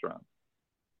Keller's restaurant.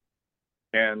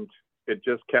 And it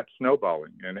just kept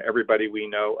snowballing. And everybody we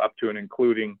know, up to and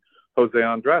including Jose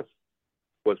Andres,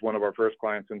 was one of our first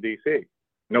clients in DC.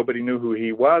 Nobody knew who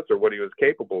he was or what he was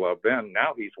capable of then.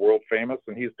 Now he's world famous,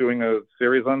 and he's doing a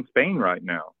series on Spain right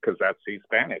now because he's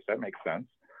Spanish. That makes sense.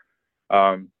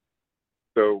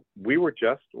 So we were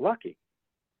just lucky,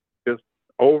 just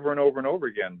over and over and over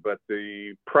again. But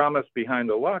the promise behind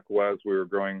the luck was we were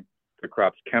growing the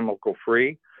crops chemical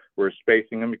free. We were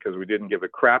spacing them because we didn't give a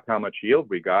crap how much yield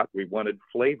we got. We wanted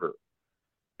flavor.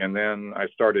 And then I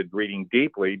started reading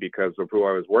deeply because of who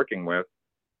I was working with.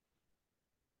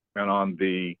 And on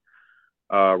the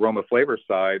aroma flavor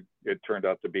side, it turned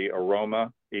out to be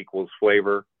aroma equals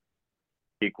flavor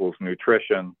equals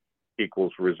nutrition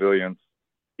equals resilience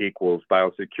equals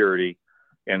biosecurity.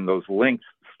 And those links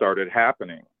started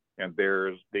happening. And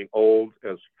there's the old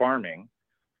as farming.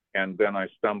 And then I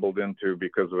stumbled into,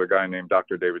 because of a guy named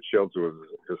Dr. David Shields, who was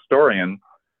a historian,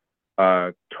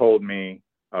 told me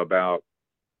about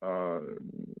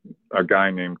a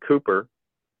guy named Cooper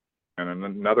and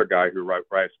another guy who wrote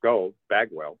Rice Gold,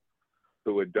 Bagwell,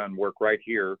 who had done work right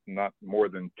here, not more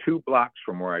than 2 blocks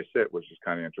from where I sit, which is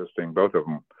kind of interesting. Both of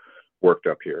them worked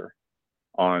up here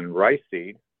on rice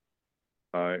seed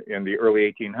in the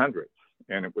early 1800s.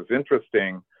 And it was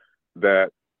interesting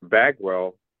that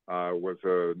Bagwell was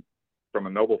from a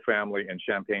noble family in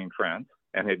Champagne, France,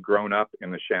 and had grown up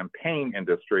in the champagne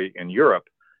industry in Europe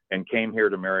and came here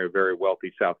to marry a very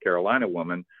wealthy South Carolina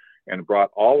woman and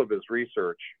brought all of his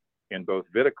research in both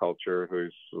viticulture,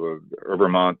 who's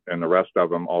Herbemont and the rest of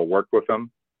them all worked with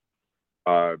him.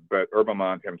 But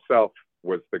Herbemont himself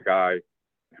was the guy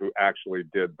who actually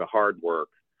did the hard work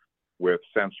with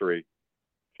sensory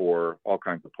for all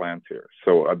kinds of plants here.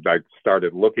 So I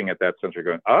started looking at that sensory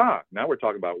going, now we're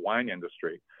talking about wine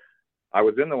industry. I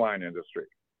was in the wine industry,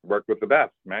 worked with the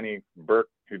best. Manny Burke,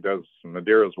 who does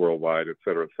Madeiras worldwide, et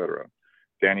cetera, et cetera.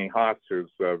 Danny Haas, who's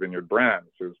Vineyard Brands,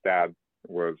 whose dad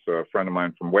was a friend of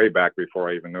mine from way back before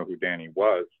I even know who Danny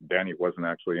was. Danny wasn't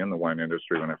actually in the wine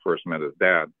industry when I first met his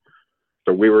dad.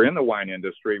 So we were in the wine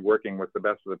industry working with the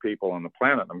best of the people on the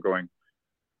planet. I'm going,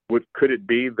 could it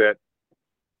be that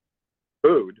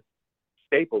food,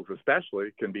 staples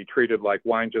especially, can be treated like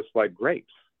wine, just like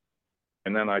grapes?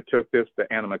 And then I took this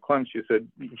to Anna McClung. She said,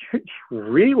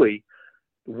 really?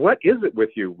 What is it with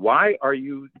you? Why are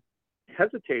you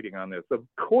hesitating on this? Of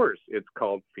course, it's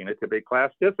called phenotypic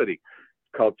plasticity.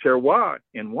 It's called terroir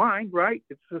in wine, right?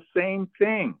 It's the same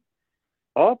thing.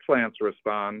 All plants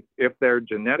respond, if their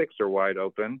genetics are wide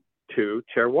open, to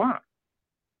terroir.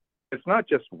 It's not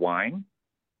just wine.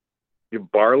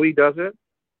 Barley does it.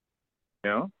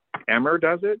 Emmer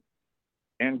does it.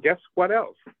 And guess what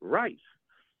else? Rice.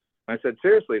 I said,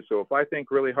 seriously, so if I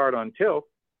think really hard on tilth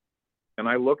and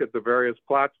I look at the various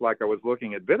plots like I was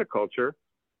looking at viticulture,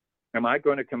 am I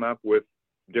going to come up with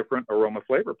different aroma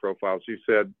flavor profiles? She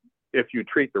said, if you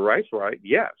treat the rice right,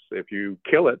 yes. If you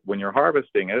kill it when you're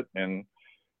harvesting it and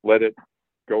let it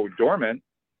go dormant,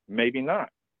 maybe not.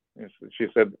 She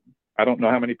said, I don't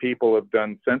know how many people have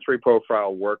done sensory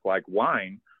profile work like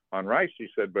wine on rice. She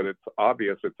said, but it's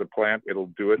obvious it's a plant.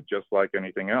 It'll do it just like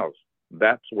anything else.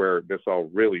 That's where this all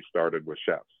really started with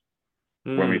chefs.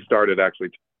 When we started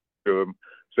actually to them,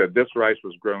 said this rice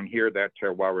was grown here, that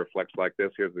terroir reflects like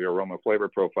this, here's the aroma flavor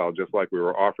profile, just like we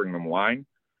were offering them wine.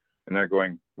 And they're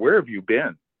going, where have you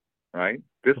been, right?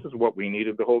 This is what we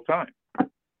needed the whole time.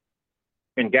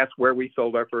 And guess where we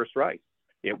sold our first rice?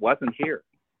 It wasn't here.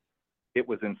 It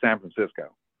was in San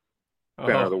Francisco,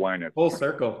 center of the wine industry. Full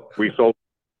circle. We sold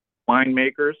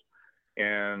winemakers,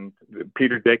 and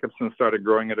Peter Jacobson started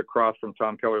growing it across from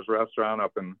Tom Keller's restaurant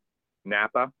up in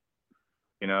Napa,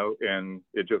 and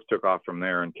it just took off from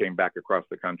there and came back across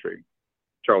the country.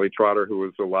 Charlie Trotter, who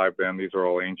was alive then, these are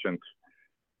all ancient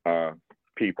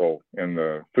people in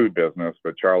the food business,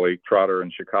 but Charlie Trotter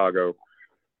in Chicago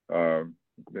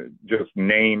just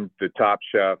named the top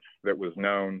chef that was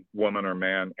known, woman or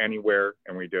man, anywhere,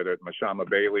 and we did it. Mashama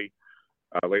Bailey,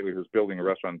 lately, who's building a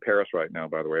restaurant in Paris right now,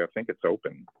 by the way. I think it's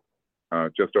open.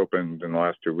 Just opened in the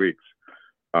last 2 weeks.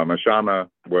 Mashama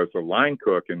was a line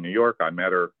cook in New York. I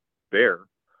met her there,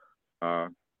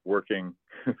 working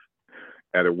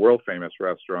at a world famous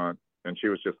restaurant, and she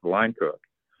was just the line cook.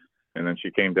 And then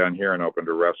she came down here and opened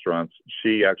her restaurants.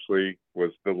 She actually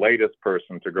was the latest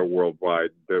person to go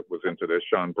worldwide that was into this.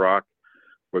 Sean Brock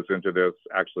was into this,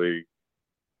 actually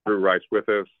grew rice with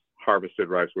us, harvested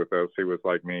rice with us. He was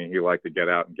like me. He liked to get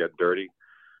out and get dirty.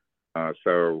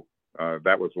 So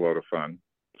that was a load of fun.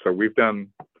 So we've done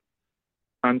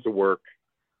tons of work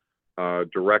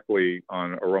directly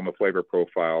on aroma flavor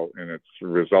profile, and it's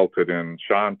resulted in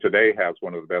Sean today has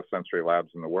one of the best sensory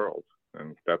labs in the world,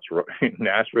 and that's right.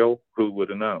 Nashville. Who would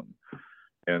have known?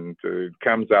 And it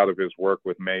comes out of his work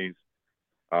with maize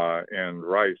and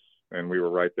rice, and we were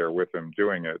right there with him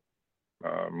doing it.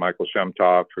 Michael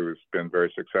Shemtov, who's been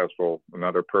very successful,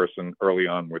 another person early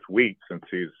on with wheat, since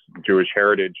he's Jewish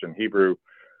heritage and Hebrew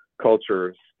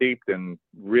culture steeped in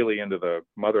really into the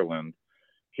motherland.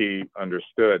 He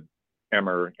understood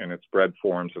emmer and its bread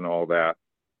forms and all that.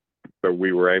 So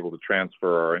we were able to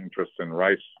transfer our interest in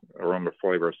rice, aroma,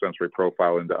 flavor, sensory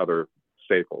profile into other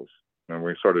staples. And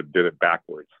we sort of did it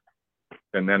backwards.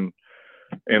 And then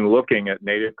in looking at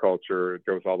native culture, it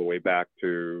goes all the way back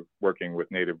to working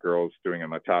with native girls, doing a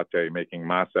matate, making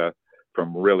masa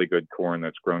from really good corn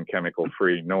that's grown chemical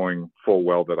free, knowing full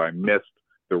well that I missed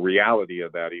the reality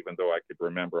of that, even though I could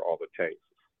remember all the tastes.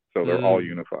 So they're all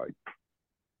unified.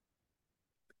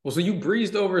 Well, so you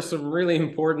breezed over some really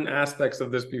important aspects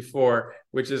of this before,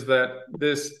 which is that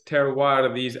this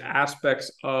terroir, these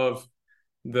aspects of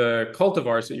the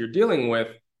cultivars that you're dealing with,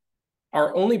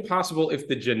 are only possible if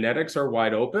the genetics are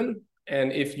wide open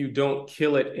and if you don't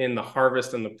kill it in the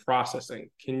harvest and the processing.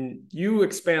 Can you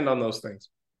expand on those things?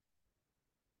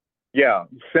 Yeah,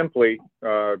 simply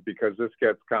because this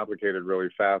gets complicated really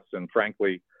fast. And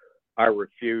frankly, I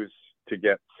refuse to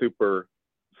get super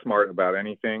smart about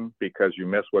anything because you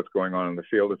miss what's going on in the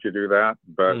field if you do that.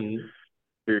 But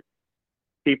to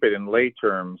keep it in lay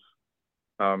terms,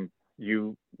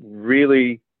 you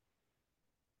really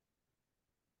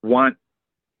want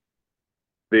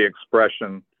the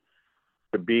expression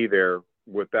to be there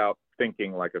without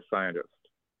thinking like a scientist.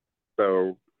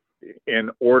 So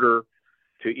in order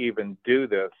to even do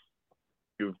this,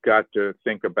 you've got to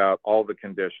think about all the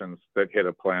conditions that hit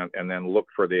a plant and then look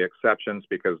for the exceptions,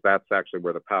 because that's actually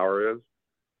where the power is.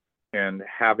 And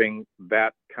having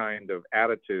that kind of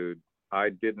attitude, I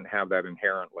didn't have that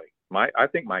inherently. I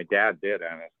think my dad did,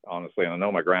 honestly, and I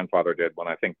know my grandfather did. When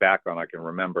I think back on, I can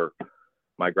remember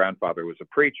my grandfather was a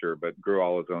preacher, but grew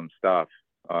all his own stuff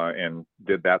and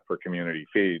did that for community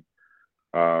feed.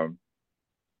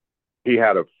 He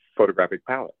had a photographic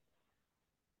palate.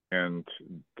 And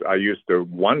I used to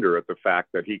wonder at the fact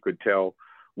that he could tell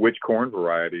which corn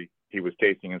variety he was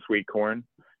tasting in sweet corn.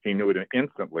 He knew it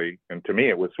instantly. And to me,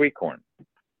 it was sweet corn.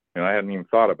 And I hadn't even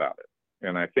thought about it.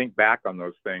 And I think back on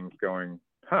those things going,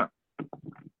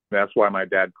 that's why my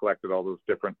dad collected all those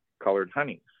different colored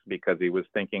honeys, because he was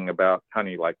thinking about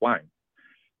honey like wine.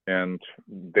 And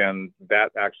then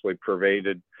that actually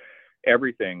pervaded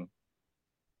everything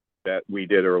that we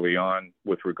did early on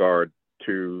with regard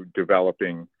to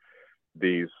developing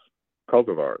these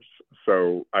cultivars.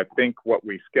 So I think what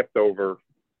we skipped over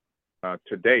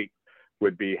to date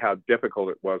would be how difficult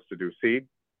it was to do seed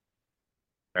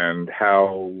and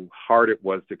how hard it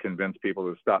was to convince people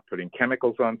to stop putting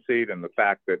chemicals on seed, and the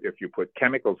fact that if you put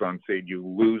chemicals on seed, you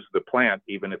lose the plant,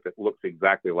 even if it looks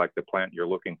exactly like the plant you're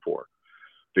looking for.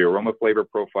 The aroma flavor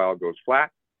profile goes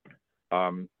flat.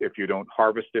 If you don't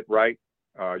harvest it right,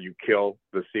 you kill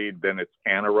the seed, then it's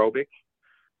anaerobic.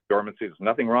 Dormancy, there's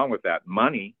nothing wrong with that.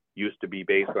 Money used to be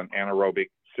based on anaerobic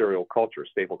cereal culture,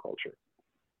 staple culture.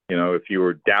 You know, if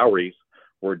your dowries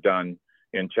were done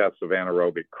in chests of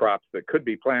anaerobic crops that could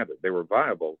be planted, they were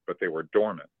viable, but they were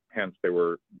dormant. Hence, they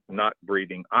were not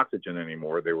breathing oxygen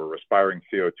anymore. They were respiring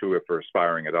CO2 if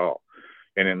respiring at all.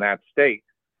 And in that state,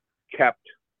 kept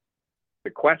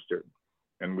sequestered.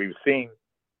 And we've seen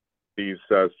these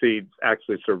seeds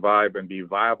actually survive and be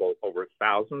viable over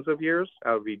thousands of years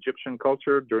out of Egyptian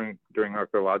culture. During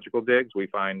archaeological digs, we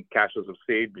find caches of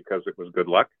seed because it was good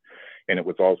luck. And it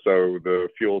was also the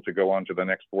fuel to go on to the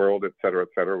next world, et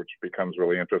cetera, which becomes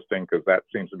really interesting because that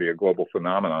seems to be a global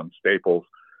phenomenon. Staples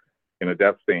in a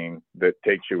death scene that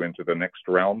takes you into the next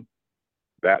realm.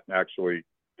 That actually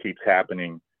keeps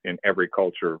happening in every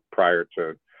culture prior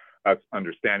to us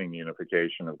understanding the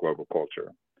unification of global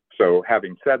culture. So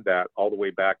having said that, all the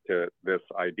way back to this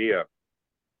idea,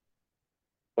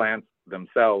 plants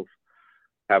themselves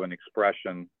have an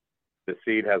expression, the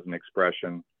seed has an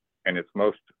expression, and its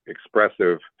most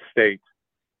expressive state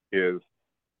is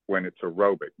when it's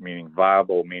aerobic, meaning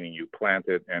viable, meaning you plant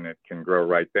it and it can grow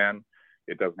right then.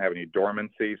 It doesn't have any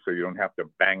dormancy, so you don't have to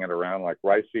bang it around like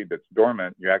rice seed that's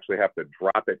dormant. You actually have to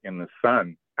drop it in the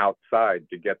sun outside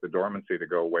to get the dormancy to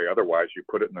go away. Otherwise, you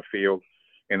put it in the field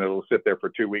and it'll sit there for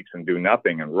 2 weeks and do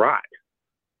nothing and rot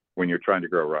when you're trying to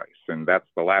grow rice. And that's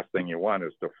the last thing you want,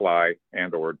 is to fly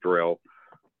and or drill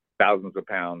thousands of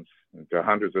pounds to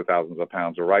hundreds of thousands of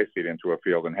pounds of rice seed into a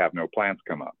field and have no plants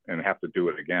come up and have to do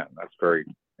it again. That's very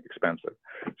expensive.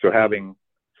 So having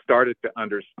started to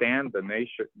understand the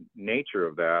nature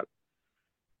of that,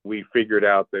 we figured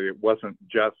out that it wasn't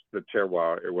just the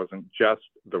terroir, it wasn't just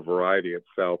the variety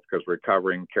itself, because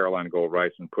recovering Carolina Gold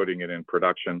rice and putting it in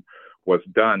production was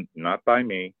done not by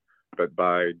me, but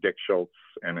by Dick Schultz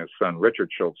and his son Richard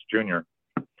Schultz Jr.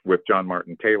 with John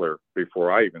Martin Taylor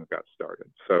before I even got started.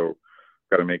 So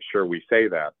got to make sure we say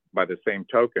that. By the same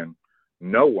token,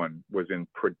 no one was in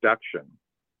production,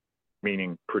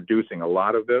 meaning producing a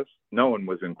lot of this. No one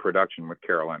was in production with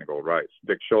Carolina Gold rice.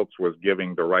 Dick Schultz was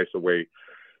giving the rice away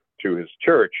to his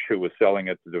church, who was selling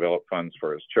it to develop funds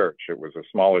for his church. It was a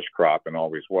smallish crop and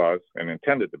always was, and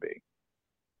intended to be.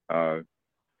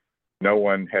 No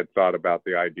one had thought about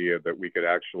the idea that we could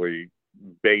actually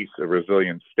base a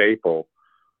resilient staple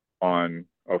on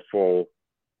a full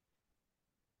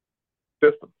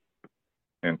system.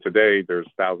 And today there's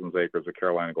thousands of acres of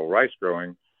Carolina Gold rice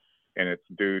growing, and it's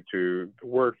due to the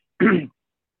work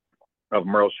of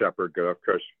Merle Shepard, of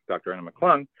course, Dr. Anna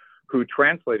McClung, who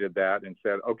translated that and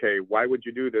said, okay, why would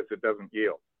you do this? It doesn't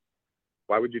yield.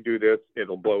 Why would you do this?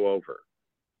 It'll blow over.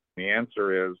 And the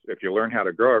answer is, if you learn how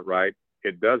to grow it right,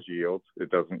 it does yield.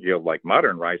 It doesn't yield like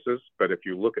modern rices, but if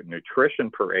you look at nutrition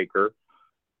per acre,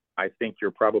 I think you're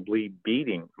probably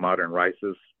beating modern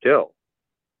rices still.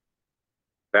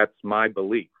 That's my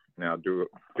belief. Now, do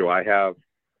I have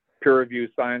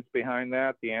peer-reviewed science behind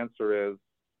that? The answer is,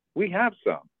 we have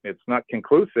some. It's not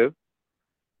conclusive,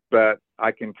 but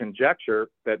I can conjecture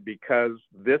that because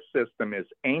this system is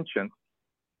ancient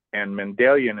and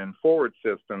Mendelian and forward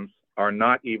systems are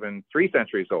not even 3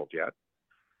 centuries old yet,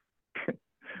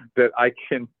 that I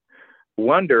can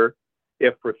wonder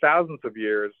if for thousands of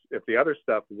years, if the other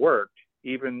stuff worked,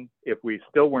 even if we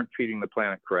still weren't feeding the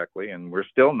planet correctly, and we're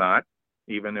still not,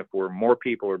 even if more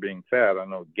people are being fed. I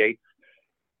know Gates,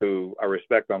 who I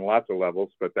respect on lots of levels,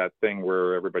 but that thing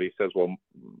where everybody says, well,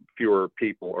 fewer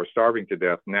people are starving to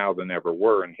death now than ever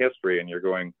were in history, and you're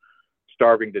going,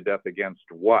 starving to death against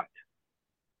what?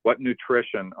 What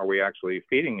nutrition are we actually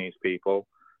feeding these people?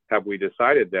 Have we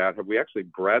decided that? Have we actually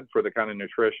bred for the kind of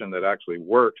nutrition that actually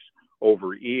works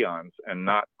over eons and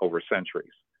not over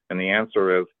centuries? And the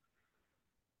answer is,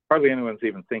 hardly anyone's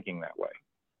even thinking that way.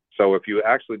 So if you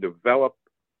actually develop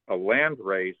a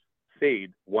landrace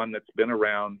seed, one that's been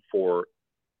around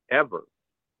forever,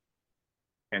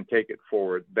 and take it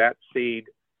forward, that seed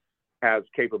has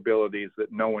capabilities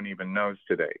that no one even knows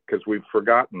today, because we've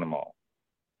forgotten them all.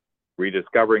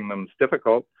 Rediscovering them is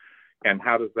difficult. And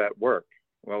how does that work?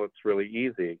 Well, it's really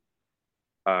easy.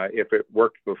 If it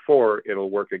worked before, it'll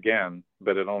work again,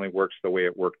 but it only works the way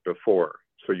it worked before.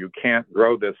 So you can't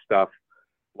grow this stuff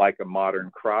like a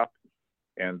modern crop.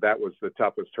 And that was the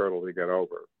toughest hurdle to get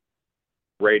over.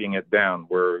 Rating it down,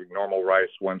 where normal rice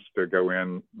wants to go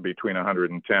in between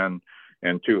 110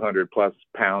 and 200 plus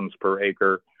pounds per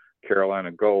acre,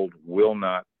 Carolina Gold will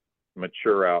not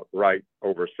mature out right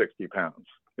over 60 pounds.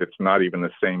 It's not even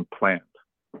the same plant.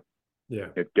 Yeah.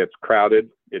 It gets crowded,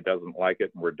 it doesn't like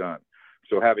it, and we're done.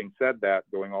 So having said that,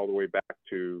 going all the way back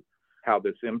to how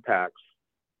this impacts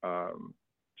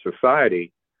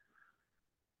society,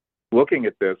 looking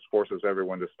at this forces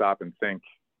everyone to stop and think,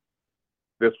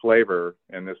 this flavor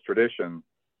and this tradition,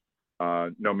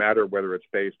 no matter whether it's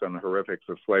based on the horrifics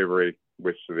of slavery,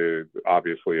 which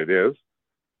obviously it is,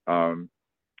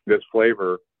 this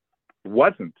flavor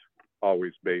wasn't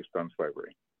always based on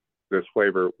slavery. This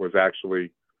flavor was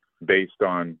actually based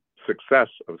on success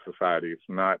of societies,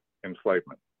 not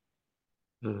enslavement.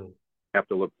 Mm-hmm. You have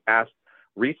to look past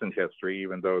recent history,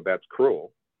 even though that's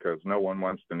cruel, because no one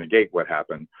wants to negate what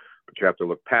happened, but you have to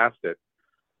look past it.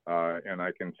 And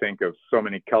I can think of so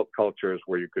many cultures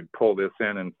where you could pull this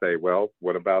in and say, well,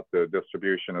 what about the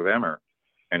distribution of emmer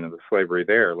and the slavery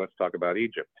there? Let's talk about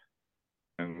Egypt.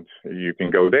 And you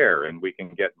can go there, and we can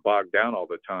get bogged down all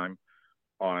the time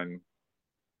on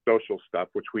social stuff,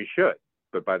 which we should.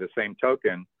 But by the same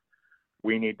token,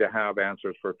 we need to have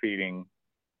answers for feeding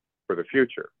for the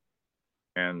future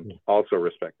and also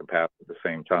respect the past at the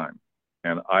same time.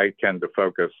 And I tend to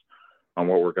focus on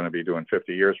what we're going to be doing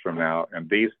 50 years from now. And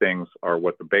these things are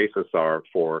what the basis are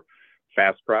for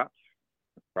fast crops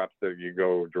that you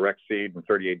go direct seed, and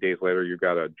 38 days later, you've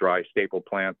got a dry staple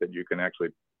plant that you can actually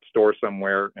store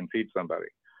somewhere and feed somebody,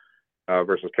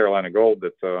 versus Carolina Gold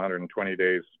that's 120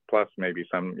 days plus maybe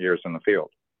some years in the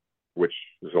field, which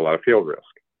is a lot of field risk.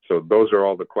 So those are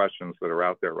all the questions that are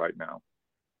out there right now.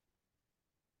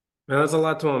 Now, that's a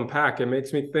lot to unpack. It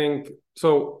makes me think,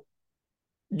 so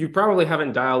you probably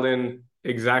haven't dialed in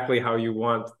exactly how you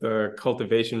want the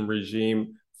cultivation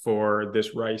regime for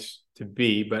this rice to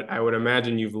be, but I would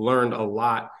imagine you've learned a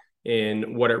lot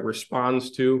in what it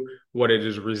responds to, what it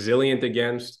is resilient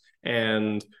against,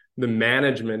 and the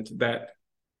management that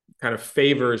kind of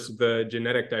favors the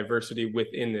genetic diversity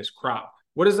within this crop.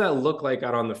 What does that look like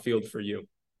out on the field for you?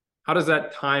 How does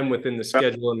that time within the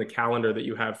schedule and the calendar that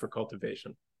you have for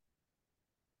cultivation?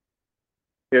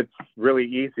 It's really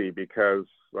easy because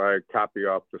I copy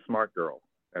off the smart girl,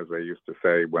 as they used to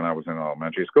say when I was in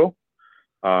elementary school.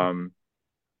 And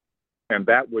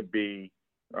that would be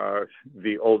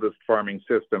the oldest farming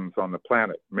systems on the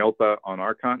planet. Milpa on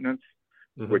our continent,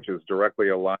 which is directly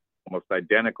aligned, almost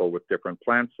identical with different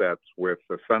plant sets with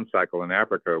the sun cycle in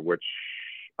Africa, which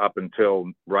up until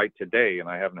right today, and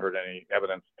I haven't heard any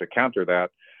evidence to counter that,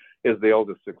 is the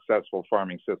oldest successful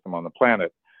farming system on the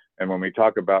planet. And when we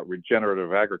talk about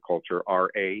regenerative agriculture, RA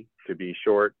to be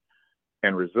short,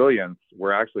 and resilience,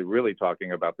 we're actually really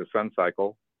talking about the sun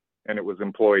cycle. And it was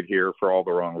employed here for all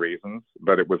the wrong reasons,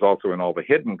 but it was also in all the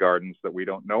hidden gardens that we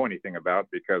don't know anything about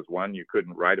because, one, you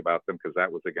couldn't write about them because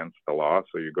that was against the law.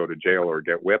 So you go to jail or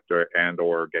get whipped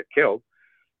or get killed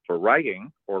for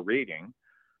writing or reading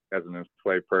as an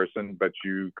enslaved person, but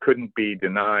you couldn't be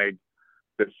denied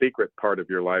the secret part of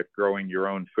your life, growing your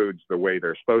own foods the way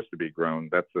they're supposed to be grown.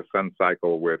 That's the sun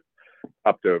cycle with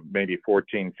up to maybe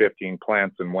 14, 15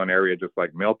 plants in one area, just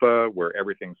like Milpa, where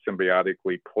everything's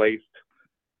symbiotically placed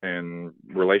in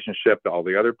relationship to all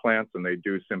the other plants, and they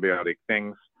do symbiotic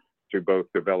things to both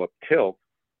develop tilth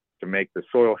to make the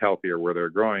soil healthier where they're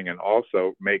growing and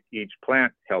also make each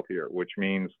plant healthier, which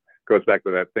means, goes back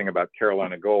to that thing about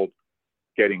Carolina Gold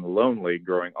getting lonely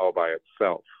growing all by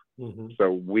itself.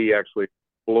 So we actually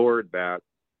explored that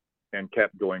and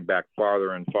kept going back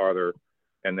farther and farther,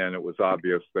 and then it was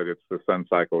obvious that it's the sun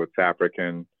cycle, it's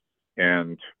African,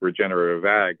 and regenerative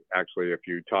ag. Actually, if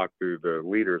you talk to the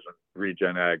leaders of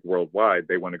regen ag worldwide,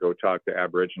 they want to go talk to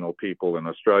Aboriginal people in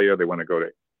Australia. They want to go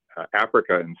to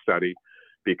Africa and study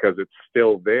because it's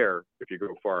still there if you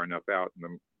go far enough out in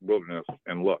the wilderness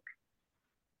and look.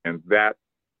 And that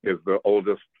is the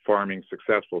oldest farming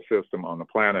successful system on the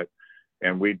planet.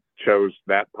 And we chose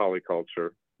that polyculture,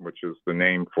 which is the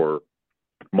name for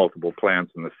multiple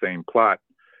plants in the same plot,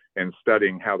 and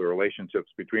studying how the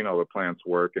relationships between all the plants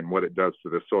work and what it does to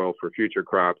the soil for future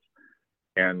crops.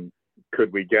 And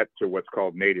could we get to what's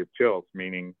called native tilth,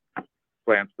 meaning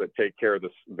plants that take care of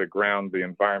the ground, the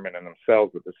environment, and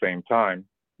themselves at the same time.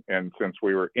 And since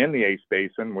we were in the Ace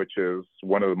Basin, which is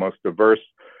one of the most diverse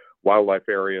wildlife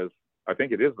areas, I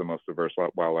think it is the most diverse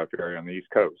wildlife area on the East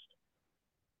Coast.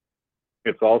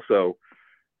 It also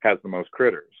has the most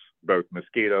critters, both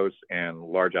mosquitoes and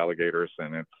large alligators,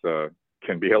 and it's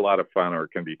can be a lot of fun or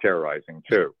it can be terrorizing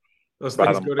too. Those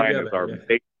things go together.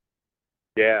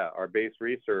 Our base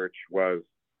research was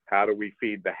how do we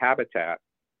feed the habitat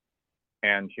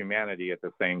and humanity at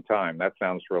the same time? That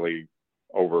sounds really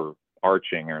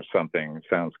overarching or something. It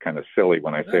sounds kind of silly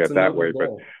when I say it that way,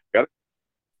 but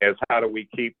is how do we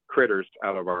keep critters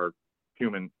out of our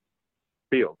human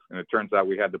fields? And it turns out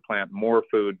we had to plant more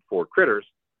food for critters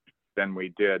than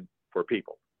we did for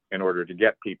people in order to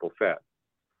get people fed.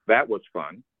 That was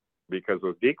fun because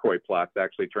those decoy plots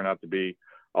actually turn out to be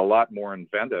a lot more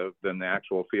inventive than the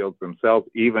actual fields themselves,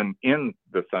 even in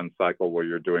the sun cycle where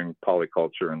you're doing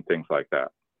polyculture and things like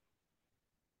that.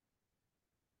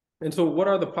 And so what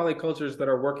are the polycultures that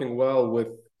are working well with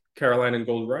Carolina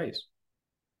Gold rice?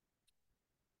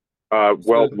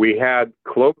 We had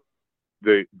clover,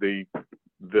 the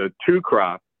two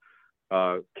crop,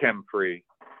 chem-free,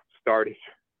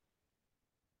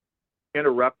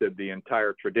 interrupted the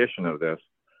entire tradition of this.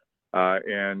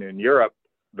 And in Europe,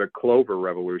 the clover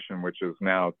revolution, which is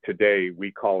now today,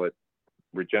 we call it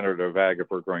regenerative ag if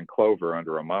we're growing clover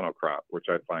under a monocrop, which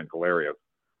I find hilarious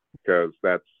because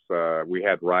we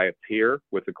had riots here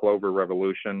with the clover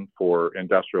revolution for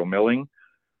industrial milling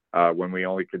when we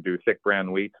only could do thick bran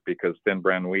wheats because thin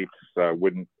bran wheats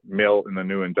wouldn't mill in the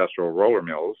new industrial roller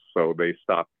mills. So they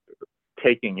stopped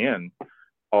taking in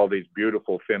all these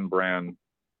beautiful thin bran,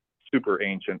 super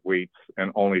ancient wheats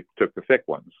and only took the thick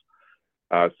ones.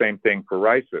 Same thing for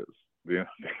rices. They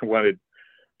wanted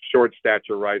short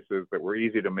stature rices that were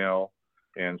easy to mill.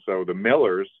 And so the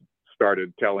millers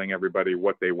started telling everybody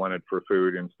what they wanted for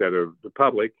food instead of the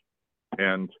public.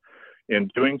 And in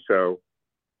doing so,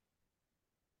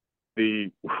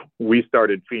 we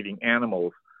started feeding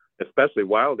animals, especially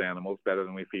wild animals, better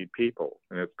than we feed people.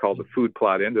 And it's called the food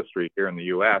plot industry here in the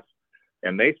US.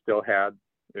 And they still had,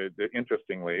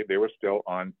 interestingly, they were still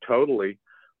on totally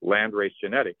landrace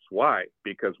genetics. Why?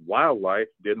 Because wildlife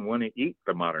didn't want to eat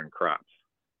the modern crops.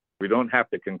 We don't have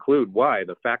to conclude why.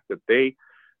 The fact that they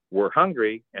were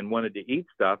hungry and wanted to eat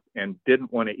stuff and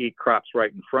didn't want to eat crops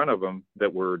right in front of them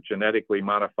that were genetically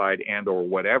modified and or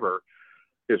whatever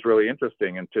is really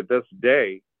interesting. And to this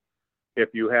day, if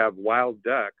you have wild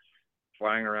ducks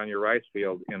flying around your rice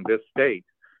field in this state,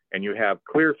 and you have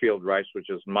clearfield rice, which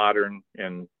is modern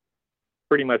and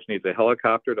pretty much needs a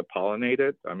helicopter to pollinate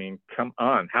it. I mean, come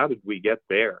on, how did we get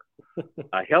there?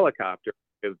 A helicopter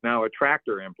is now a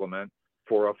tractor implement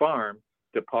for a farm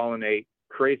to pollinate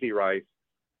crazy rice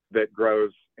that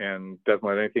grows and doesn't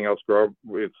let anything else grow.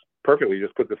 It's perfectly, you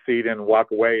just put the seed in and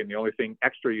walk away, and the only thing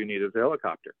extra you need is a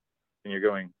helicopter. And you're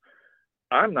going,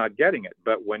 I'm not getting it.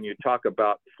 But when you talk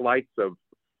about flights of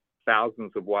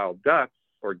thousands of wild ducks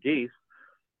or geese,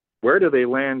 where do they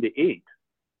land to eat?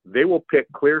 They will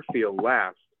pick Clearfield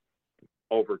last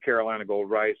over Carolina Gold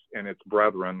rice and its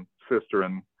brethren, sister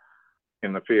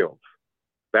in the fields.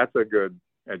 That's a good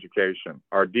education.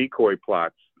 Our decoy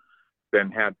plots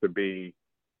then had to be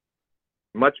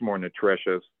much more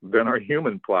nutritious than our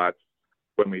human plots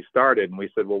when we started. And we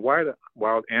said, well, why are the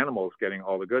wild animals getting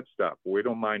all the good stuff? Well, we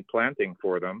don't mind planting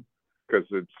for them because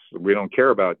we don't care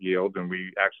about yield, and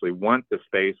we actually want the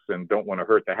space and don't want to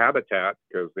hurt the habitat,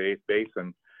 because the Eighth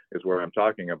Basin is where I'm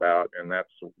talking about, and that's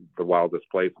the wildest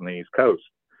place on the East Coast.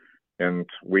 And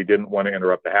we didn't want to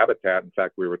interrupt the habitat. In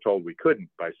fact, we were told we couldn't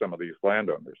by some of these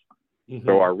landowners. Mm-hmm.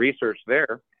 So our research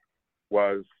there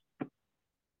was,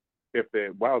 if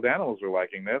the wild animals are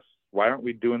liking this, why aren't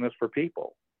we doing this for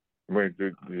people?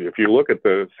 If you look at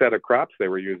the set of crops they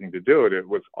were using to do it, it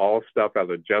was all stuff out of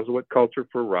the Jesuit culture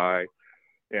for rye,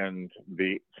 and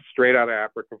the straight out of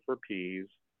Africa for peas,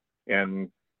 and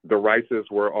the rices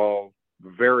were all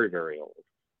very, very old.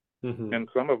 Mm-hmm. And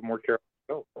some of them were Carolina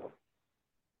Gold.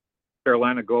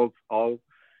 Carolina Gold all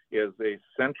is a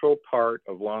central part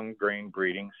of long grain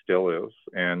breeding, still is.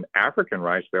 And African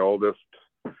rice, the oldest,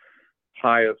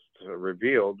 highest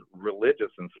revealed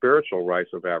religious and spiritual rice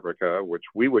of Africa, which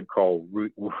we would call,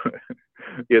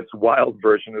 its wild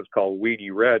version is called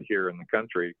weedy red here in the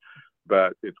country,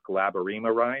 but it's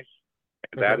Glaberrima rice.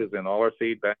 And that is in all our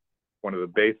seed banks, one of the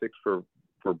basics for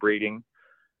breeding.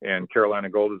 And Carolina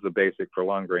Gold is the basic for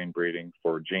long grain breeding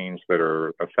for genes that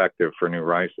are effective for new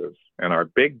rices. And our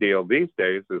big deal these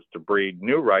days is to breed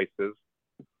new rices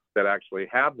that actually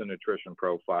have the nutrition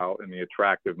profile and the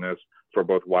attractiveness for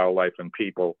both wildlife and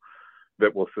people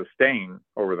that will sustain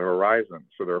over the horizon.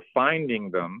 So they're finding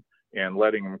them and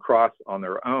letting them cross on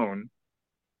their own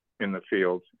in the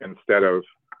fields instead of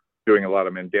doing a lot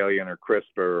of Mendelian or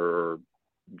CRISPR or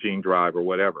gene drive or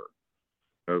whatever.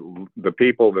 The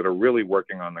people that are really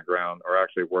working on the ground are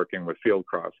actually working with field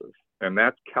crosses. And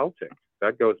that's Celtic.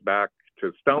 That goes back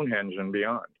to Stonehenge and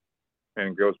beyond.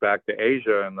 And goes back to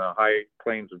Asia and the high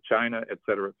plains of China, et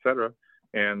cetera,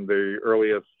 and the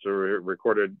earliest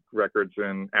recorded records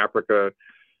in Africa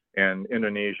and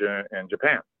Indonesia and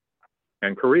Japan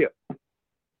and Korea.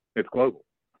 It's global.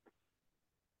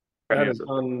 That is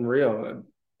unreal.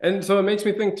 And so it makes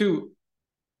me think too,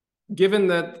 given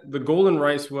that the golden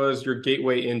rice was your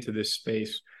gateway into this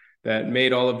space that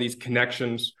made all of these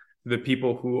connections, the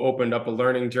people who opened up a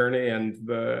learning journey and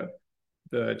the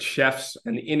chefs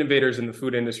and the innovators in the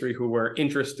food industry who were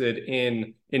interested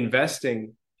in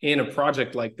investing in a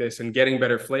project like this and getting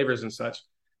better flavors and such.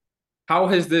 How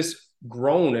has this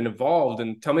grown and evolved?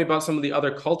 And tell me about some of the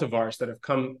other cultivars that have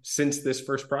come since this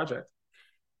first project.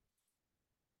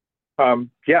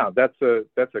 Yeah, that's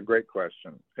a great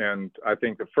question. And I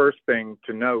think the first thing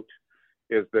to note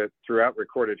is that throughout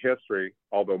recorded history,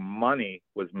 although money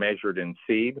was measured in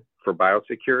seed for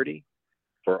biosecurity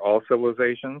for all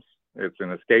civilizations, it's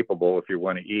inescapable. If you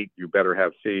want to eat, you better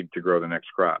have seed to grow the next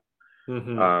crop.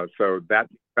 Mm-hmm. So that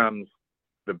becomes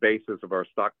the basis of our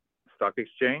stock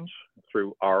exchange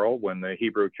through Arles. When the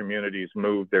Hebrew communities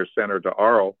moved their center to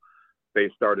Arles, they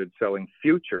started selling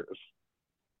futures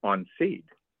on seed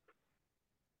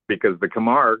because the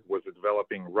Camargue was a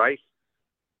developing rice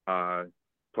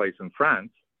place in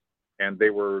France, and they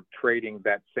were trading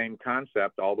that same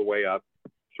concept all the way up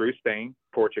through Spain,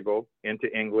 Portugal,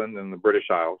 into England and the British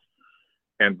Isles.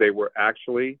 And they were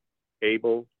actually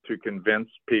able to convince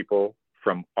people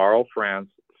from Arles, France,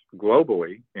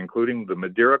 globally, including the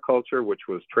Madeira culture, which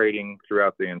was trading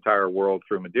throughout the entire world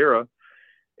through Madeira,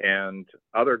 and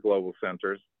other global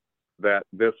centers, that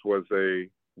this was a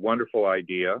wonderful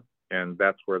idea. And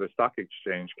that's where the stock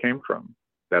exchange came from.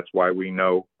 That's why we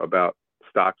know about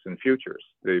stocks and futures.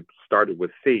 They started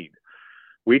with seed.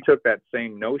 We took that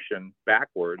same notion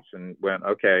backwards and went,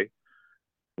 okay,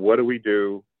 what do we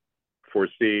do for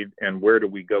seed, and where do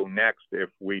we go next if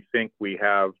we think we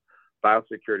have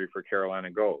biosecurity for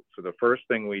Carolina Gold? So the first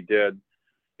thing we did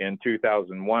in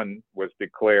 2001 was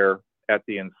declare, at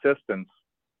the insistence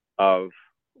of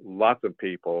lots of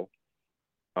people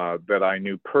that I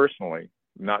knew personally,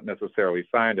 not necessarily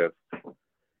scientists,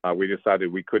 we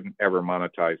decided we couldn't ever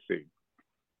monetize seed.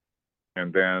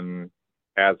 And then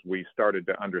as we started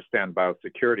to understand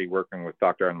biosecurity, working with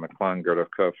Dr. Anna McClung, Gerda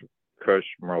Kush,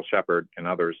 Merle Shepard, and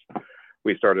others,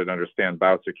 we started to understand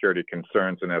biosecurity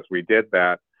concerns. And as we did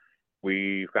that,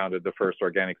 we founded the first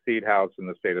organic seed house in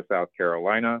the state of South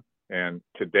Carolina. And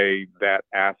today, that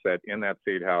asset in that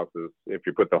seed house is, if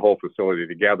you put the whole facility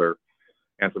together,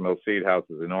 Anson Mill Seed House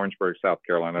is in Orangeburg, South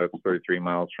Carolina. It's 33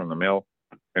 miles from the mill.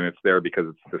 And it's there because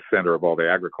it's the center of all the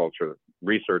agriculture,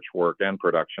 research work, and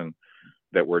production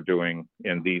that we're doing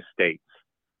in these states.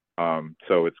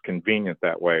 So it's convenient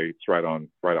that way. It's right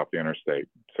off the interstate.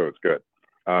 So it's good.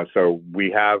 So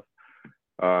we have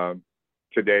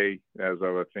today, as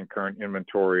of I think current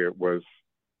inventory, it was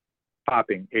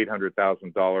topping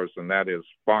 $800,000, and that is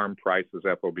farm prices,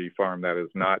 FOB farm. That is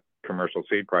not commercial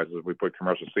seed prices. If we put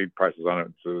commercial seed prices on it,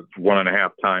 it's 1.5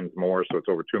 times more, so it's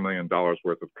over $2 million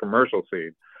worth of commercial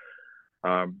seed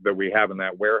that we have in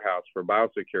that warehouse for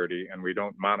biosecurity, and we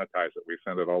don't monetize it. We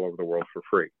send it all over the world for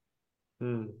free.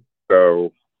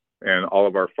 So, and all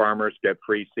of our farmers get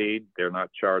free seed. They're not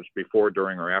charged before,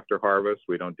 during, or after harvest.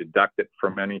 We don't deduct it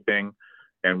from anything.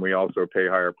 And we also pay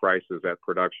higher prices at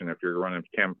production. If you're running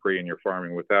chem-free and you're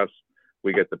farming with us,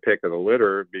 we get the pick of the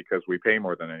litter because we pay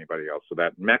more than anybody else. So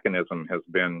that mechanism has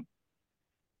been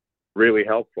really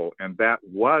helpful. And that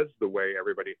was the way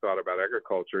everybody thought about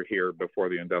agriculture here before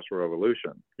the Industrial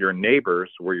Revolution. Your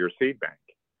neighbors were your seed bank.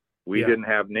 We didn't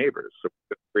have neighbors, so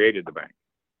we created the bank.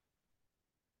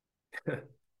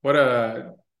 I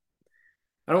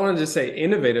don't want to just say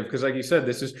innovative, because like you said,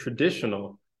 this is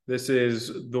traditional. This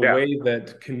is the way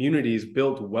that communities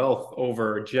built wealth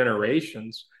over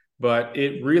generations, but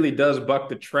it really does buck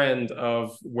the trend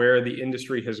of where the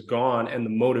industry has gone and the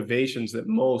motivations that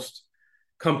most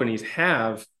companies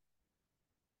have.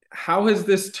 How has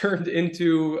this turned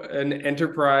into an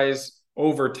enterprise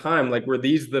over time? Like, were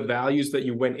these the values that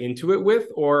you went into it with,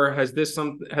 or has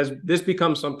this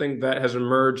become something that has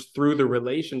emerged through the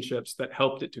relationships that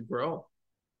helped it to grow?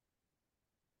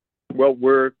 Well,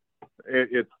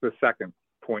 it's the second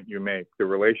point you make. The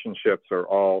relationships are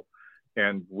all,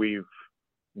 and we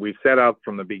set out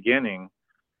from the beginning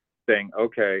saying,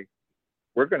 okay,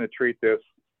 we're going to treat this,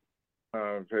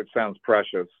 it sounds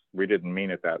precious. We didn't mean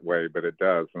it that way, but it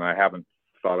does. And I haven't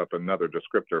thought up another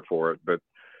descriptor for it, but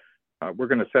we're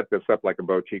going to set this up like a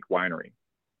boutique winery.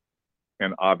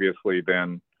 And obviously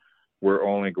then we're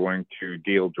only going to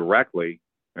deal directly,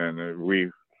 and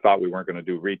we thought we weren't going to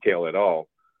do retail at all.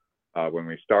 When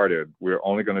we started, we were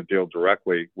only going to deal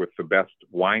directly with the best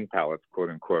wine palates, quote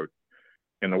unquote,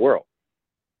 in the world.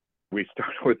 We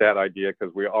started with that idea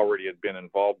because we already had been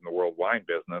involved in the world wine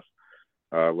business.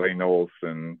 Leigh Knowles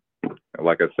and,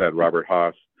 like I said, Robert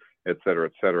Haas, et cetera,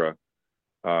 et cetera.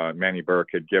 Manny Burke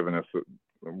had given us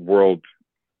a world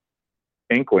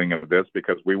inkling of this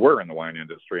because we were in the wine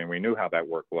industry and we knew how that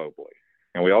worked globally.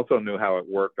 And we also knew how it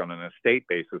worked on an estate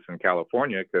basis in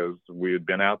California because we had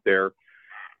been out there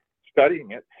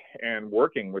studying it and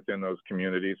working within those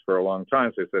communities for a long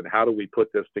time. So I said, how do we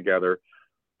put this together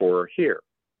for here?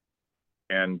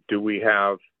 And do we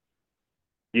have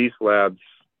yeast labs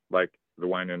like the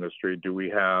wine industry? Do we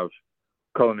have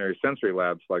culinary sensory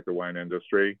labs like the wine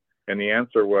industry? And the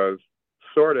answer was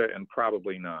sort of and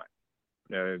probably not.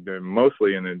 They're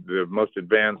mostly in the most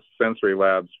advanced sensory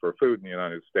labs for food in the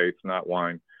United States, not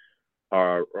wine,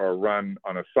 are run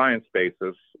on a science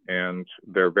basis, and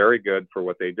they're very good for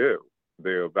what they do.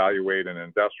 They evaluate an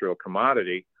industrial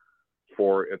commodity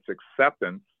for its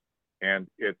acceptance and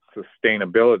its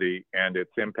sustainability and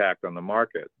its impact on the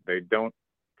market. They don't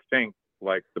think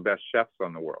like the best chefs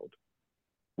on the world.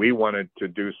 We wanted to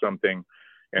do something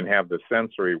and have the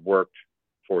sensory worked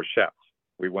for chefs.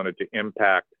 We wanted to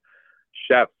impact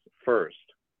chefs first,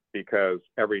 because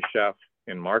every chef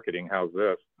in marketing, how's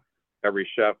this? Every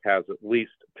chef has at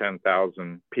least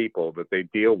 10,000 people that they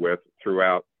deal with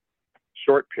throughout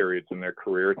short periods in their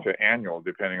career to annual,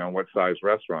 depending on what size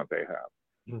restaurant they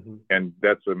have. Mm-hmm. And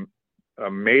that's an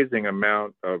amazing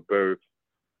amount of both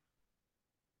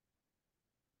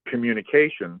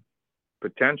communication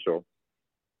potential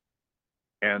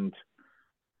and,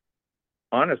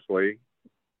 honestly,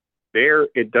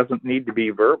 it doesn't need to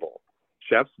be verbal.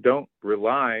 Chefs don't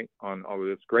rely on,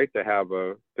 although it's great to have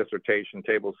a dissertation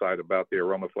tableside about the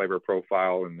aroma flavor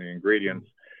profile and the ingredients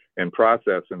and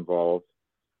process involved,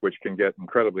 which can get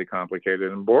incredibly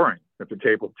complicated and boring at the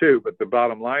table too. But the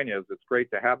bottom line is it's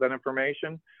great to have that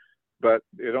information, but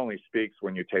it only speaks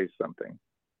when you taste something.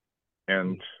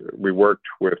 And we worked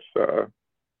with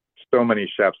so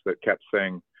many chefs that kept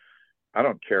saying, I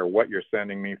don't care what you're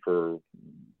sending me for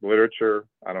literature.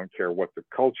 I don't care what the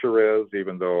culture is,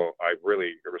 even though I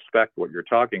really respect what you're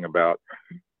talking about.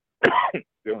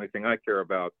 The only thing I care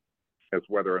about is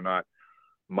whether or not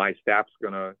my staff's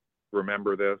going to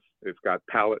remember this. It's got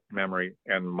palate memory,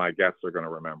 and my guests are going to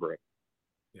remember it.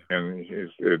 Yeah.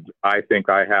 And I think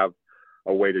I have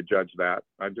a way to judge that.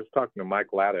 I'm just talking to Mike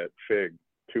Latta at FIG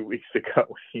 2 weeks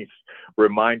ago. He's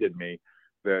reminded me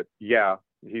that, yeah,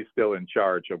 he's still in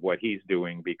charge of what he's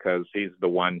doing, because he's the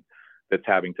one that's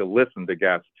having to listen to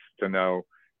guests to know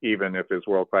even if his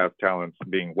world-class talent's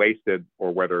being wasted,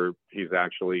 or whether he's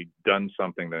actually done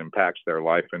something that impacts their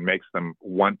life and makes them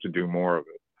want to do more of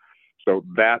it. So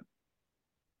that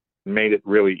made it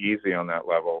really easy on that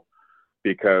level,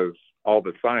 because all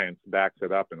the science backs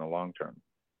it up in the long term.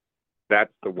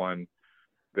 That's the one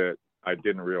that I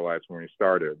didn't realize when we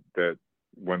started, that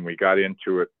when we got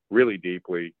into it really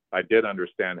deeply, I did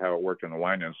understand how it worked in the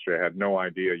wine industry. I had no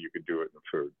idea you could do it in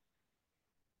food.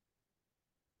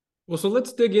 Well, so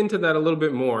let's dig into that a little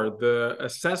bit more. The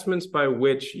assessments by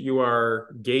which you are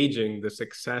gauging the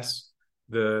success,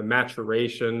 the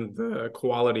maturation, the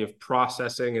quality of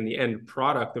processing, and the end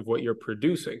product of what you're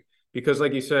producing. Because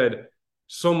like you said,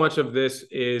 so much of this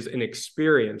is an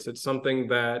experience. It's something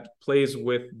that plays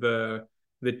with the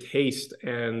taste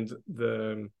and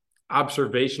the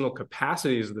observational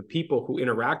capacities of the people who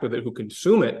interact with it, who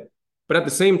consume it. But at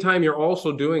the same time, you're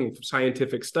also doing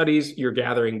scientific studies, you're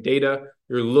gathering data,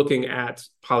 you're looking at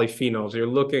polyphenols, you're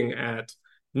looking at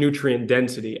nutrient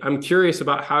density. I'm curious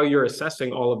about how you're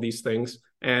assessing all of these things,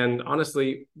 and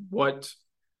honestly, what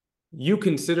you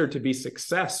consider to be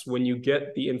success when you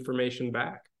get the information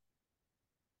back.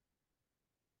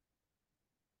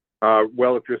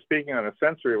 Well, if you're speaking on a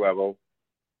sensory level,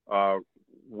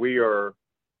 we are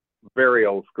very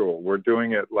old school. We're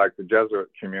doing it like the Jesuit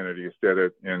communities did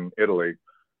it in Italy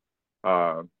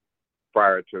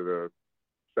prior to the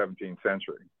 17th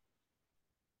century,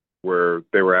 where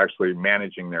they were actually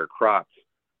managing their crops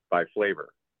by flavor.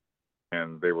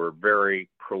 And they were very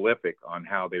prolific on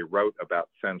how they wrote about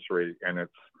sensory and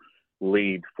its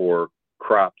lead for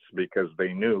crops, because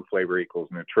they knew flavor equals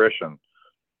nutrition.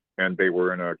 And they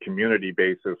were in a community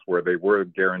basis where they were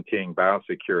guaranteeing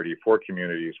biosecurity for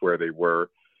communities where they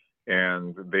were.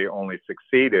 And they only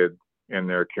succeeded in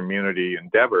their community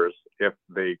endeavors if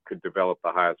they could develop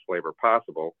the highest flavor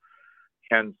possible.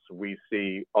 Hence, we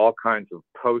see all kinds of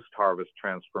post-harvest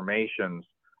transformations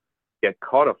get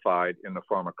codified in the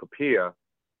pharmacopoeia,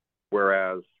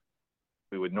 whereas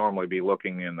we would normally be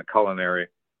looking in the culinary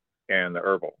and the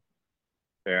herbal.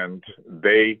 And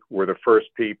they were the first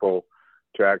people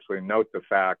to actually note the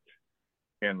fact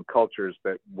in cultures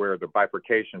that where the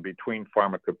bifurcation between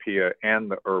pharmacopoeia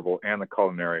and the herbal and the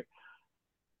culinary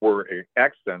were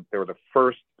extant. They were the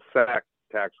first sect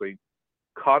to actually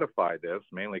codify this,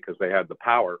 mainly because they had the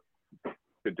power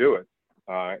to do it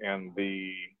and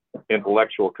the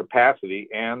intellectual capacity,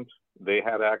 and they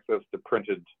had access to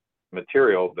printed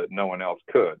material that no one else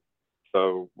could.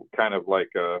 So kind of like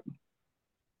a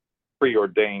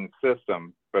preordained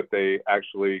system, but they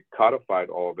actually codified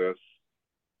all this,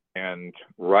 and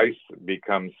rice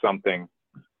becomes something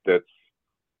that's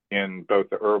in both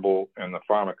the herbal and the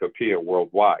pharmacopoeia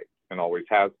worldwide, and always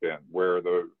has been, where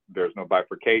there's no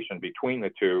bifurcation between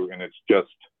the two, and it's just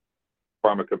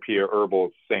pharmacopoeia, herbal,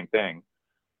 same thing.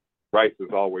 Rice is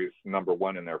always number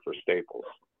one in there for staples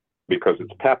because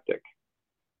it's peptic.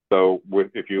 So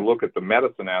if you look at the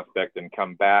medicine aspect and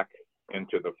come back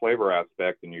into the flavor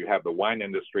aspect, and you have the wine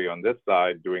industry on this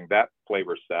side doing that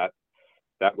flavor set,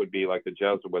 that would be like the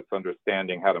Jesuits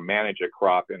understanding how to manage a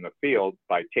crop in the field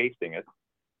by tasting it.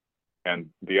 And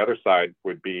the other side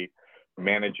would be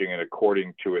managing it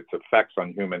according to its effects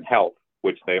on human health,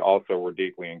 which they also were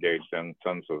deeply engaged in.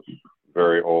 Tons of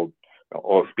very old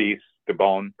Hospice de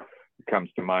Beaune comes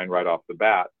to mind right off the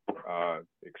bat.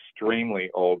 Extremely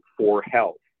old for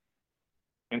health.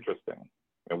 Interesting.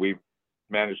 And we've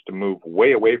managed to move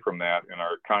way away from that in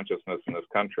our consciousness in this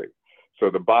country. So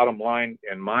the bottom line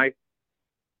in my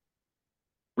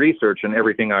research and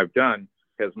everything I've done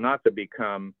has not to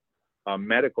become a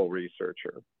medical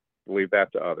researcher, leave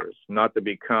that to others, not to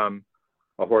become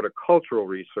a horticultural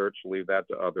research, leave that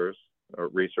to others, a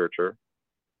researcher,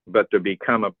 but to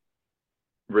become a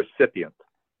recipient,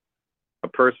 a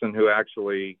person who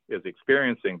actually is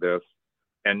experiencing this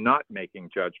and not making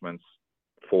judgments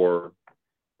for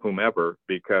whomever,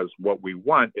 because what we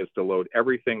want is to load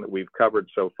everything that we've covered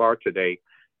so far today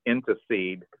into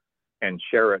seed and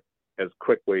share it as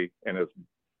quickly and as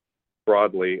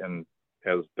broadly and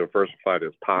as diversified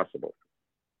as possible.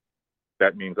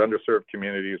 That means underserved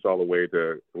communities all the way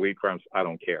to elite farms. I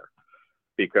don't care,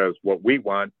 because what we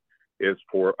want is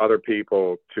for other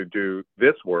people to do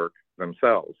this work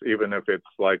themselves, even if it's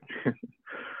like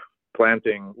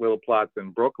planting little plots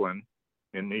in Brooklyn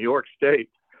in New York State,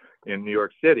 in New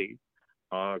York City,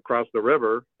 across the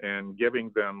river, and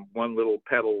giving them one little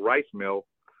pedal rice mill.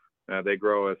 They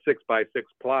grow a 6x6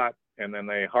 plot, and then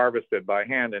they harvest it by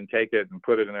hand and take it and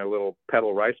put it in their little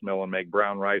pedal rice mill and make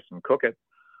brown rice and cook it.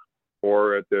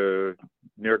 Or at the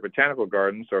New York Botanical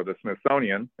Gardens or the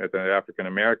Smithsonian at the African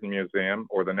American Museum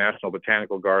or the National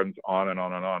Botanical Gardens, on and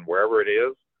on and on. Wherever it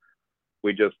is,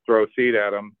 we just throw seed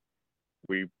at them.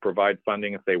 We provide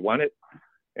funding if they want it.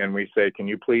 And we say, can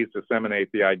you please disseminate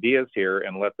the ideas here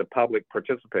and let the public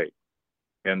participate?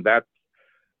 And that's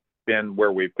been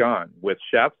where we've gone. With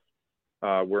chefs,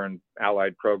 we're in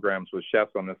allied programs with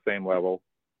chefs on the same level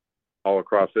all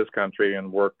across this country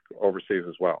and work overseas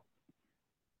as well.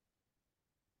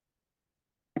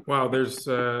 Wow, there's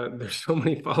so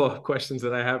many follow-up questions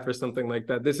that I have for something like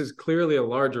that. This is clearly a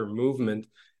larger movement,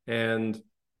 and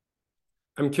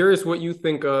I'm curious what you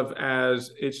think of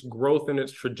as its growth and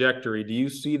its trajectory. Do you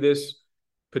see this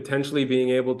potentially being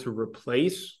able to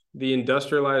replace the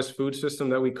industrialized food system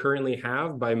that we currently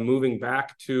have by moving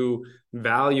back to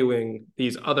valuing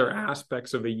these other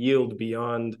aspects of a yield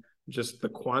beyond just the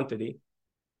quantity?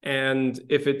 And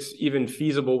if it's even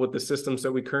feasible with the systems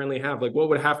that we currently have, like what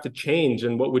would have to change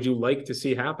and what would you like to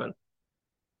see happen?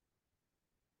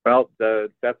 Well,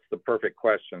 that's the perfect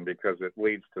question, because it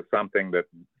leads to something that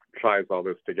ties all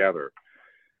this together.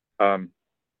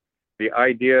 The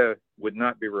idea would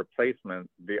not be replacement.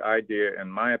 The idea,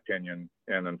 in my opinion,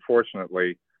 and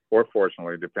unfortunately, or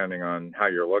fortunately, depending on how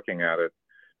you're looking at it,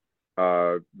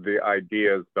 the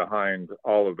ideas behind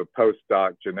all of the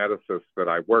postdoc geneticists that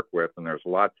I work with, and there's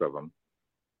lots of them,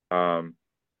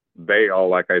 they all,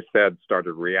 like I said,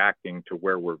 started reacting to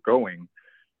where we're going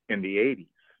in the 80s,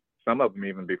 some of them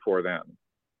even before then.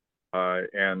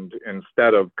 And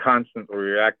instead of constantly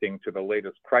reacting to the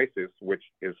latest crisis, which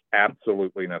is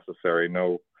absolutely necessary,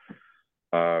 not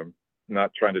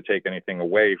trying to take anything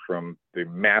away from the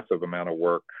massive amount of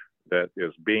work that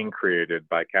is being created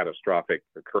by catastrophic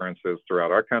occurrences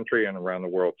throughout our country and around the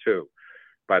world too.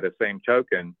 By the same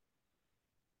token,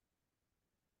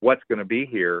 what's going to be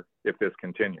here if this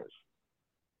continues?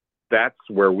 That's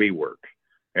where we work.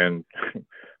 And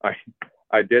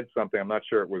I did something, I'm not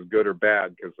sure it was good or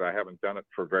bad because I haven't done it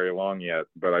for very long yet,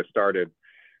 but I started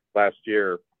last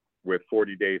year with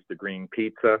 40 days to green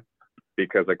pizza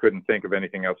because I couldn't think of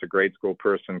anything else a grade school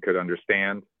person could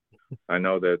understand. I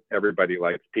know that everybody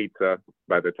likes pizza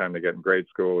by the time they get in grade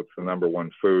school. It's the #1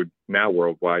 food now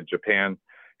worldwide. Japan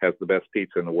has the best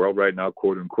pizza in the world right now,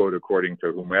 quote unquote, according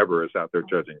to whomever is out there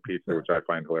judging pizza, which I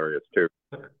find hilarious too,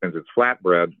 since it's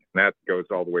flatbread, and that goes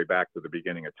all the way back to the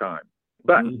beginning of time.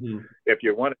 But if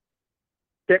you want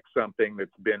to pick something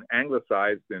that's been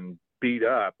anglicized and beat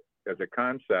up as a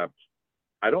concept,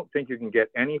 I don't think you can get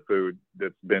any food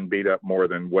that's been beat up more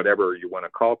than whatever you want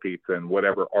to call pizza and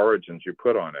whatever origins you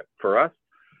put on it. For us,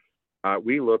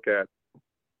 we look at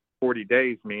 40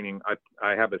 days, meaning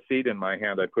I have a seed in my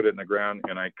hand, I put it in the ground,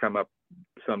 and I come up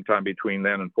sometime between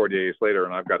then and 40 days later,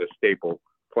 and I've got a staple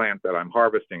plant that I'm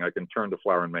harvesting. I can turn to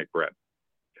flour and make bread.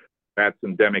 That's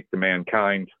endemic to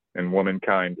mankind and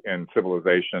womankind and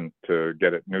civilization to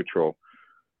get it neutral,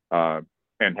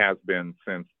 and has been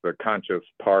since the conscious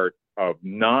part of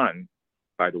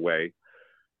by the way,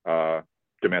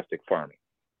 domestic farming.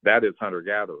 That is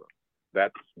hunter-gatherer.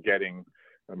 That's getting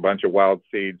a bunch of wild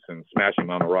seeds and smashing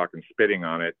them on a rock and spitting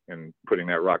on it and putting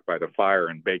that rock by the fire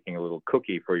and baking a little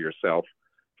cookie for yourself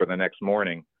for the next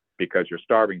morning because you're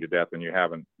starving to death and you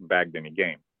haven't bagged any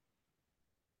game.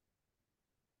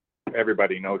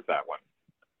 Everybody knows that one.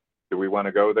 Do we want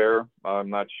to go there? I'm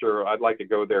not sure. I'd like to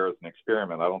go there as an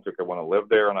experiment. I don't think I want to live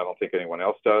there, and I don't think anyone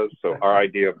else does. So our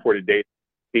idea of 40 days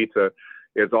pizza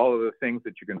is all of the things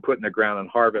that you can put in the ground and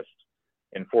harvest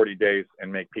in 40 days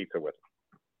and make pizza with.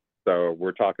 So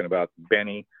we're talking about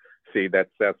Benny seed,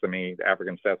 that's sesame,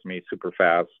 African sesame, super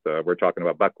fast. We're talking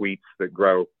about buckwheats that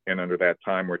grow in under that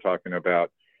time. We're talking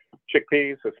about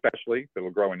chickpeas, especially, that will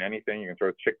grow in anything. You can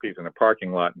throw chickpeas in a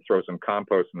parking lot and throw some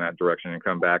compost in that direction and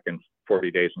come back in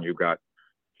 40 days and you've got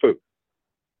food.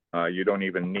 You don't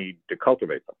even need to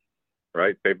cultivate them,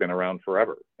 right? They've been around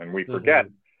forever. And we forget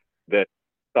that,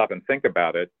 stop and think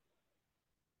about it,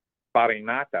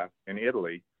 farinata in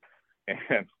Italy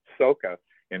and soca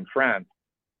in France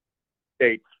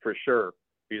dates for sure.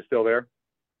 Are you still there?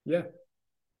 Yeah.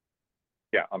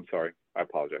 Yeah, I'm sorry. I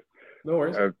apologize. No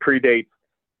worries. Predates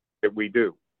that we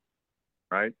do,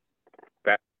 right?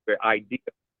 That's the idea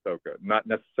of soca, not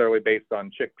necessarily based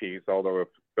on chickpeas, although if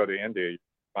you go to India, you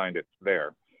find it's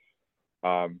there.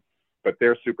 But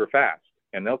they're super fast,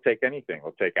 and they'll take anything.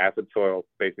 They'll take acid soil,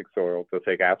 basic soil. They'll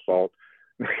take asphalt.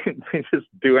 They just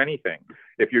do anything.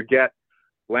 If you get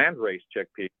landrace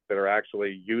chickpeas that are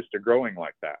actually used to growing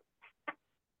like that.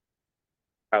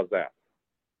 How's that?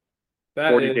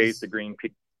 That 40 days is, to green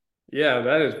pea. yeah,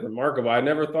 that is remarkable. I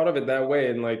never thought of it that way.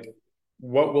 And like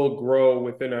what will grow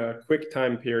within a quick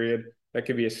time period that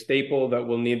could be a staple that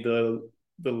will need the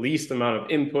least amount of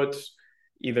inputs,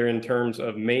 either in terms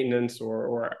of maintenance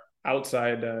or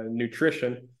outside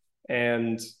nutrition,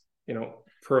 and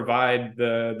provide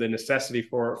the necessity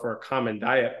for a common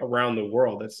diet around the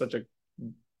world. That's such a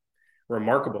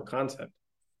remarkable concept.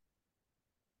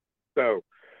 So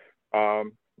I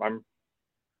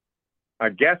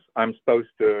guess I'm supposed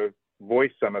to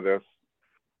voice some of this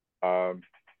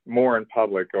more in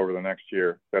public over the next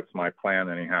year. That's my plan,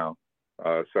 anyhow.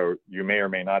 So you may or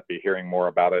may not be hearing more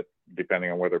about it,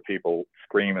 depending on whether people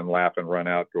scream and laugh and run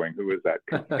out, going, "Who is that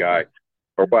guy?"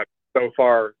 Or what. So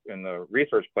far in the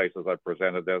research places I've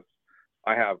presented this,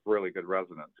 I have really good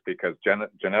resonance because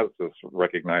geneticists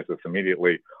recognize this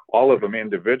immediately. All of them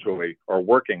individually are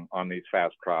working on these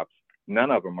fast crops. None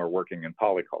of them are working in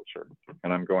polyculture.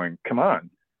 And I'm going, come on.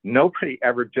 Nobody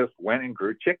ever just went and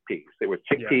grew chickpeas. It was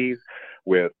chickpeas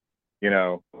with, you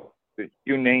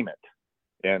name it.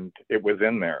 And it was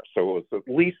in there. So it was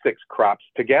at least 6 crops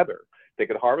together. They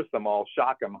could harvest them all,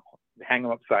 shock them, hang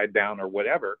them upside down or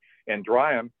whatever, and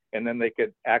dry them. And then they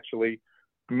could actually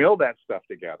mill that stuff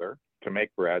together to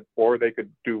make bread, or they could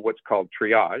do what's called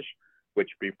triage, which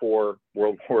before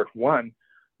World War I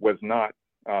was not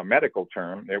a medical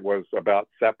term. It was about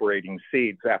separating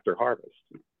seeds after harvest.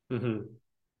 Mm-hmm.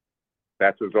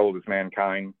 That's as old as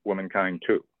mankind, womankind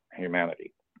too,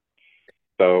 humanity.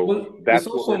 So that's this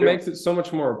also what we're doing. makes it so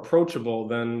much more approachable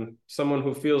than someone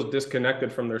who feels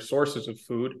disconnected from their sources of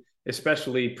food,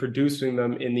 especially producing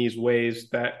them in these ways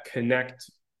that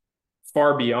connect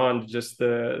far beyond just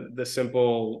the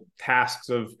simple tasks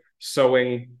of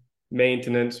sowing,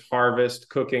 maintenance, harvest,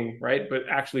 cooking, right? But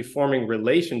actually forming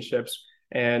relationships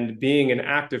and being an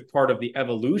active part of the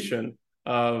evolution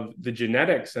of the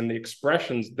genetics and the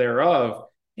expressions thereof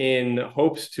in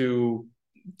hopes to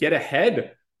get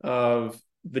ahead of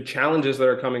the challenges that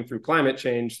are coming through climate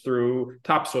change, through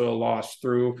topsoil loss,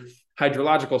 through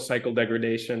hydrological cycle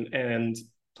degradation, and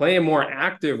play a more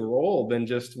active role than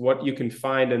just what you can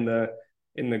find in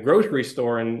the grocery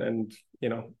store and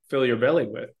fill your belly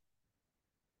with.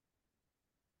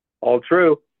 All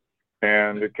true.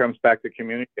 And it comes back to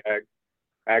community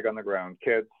ag on the ground.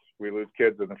 Kids, we lose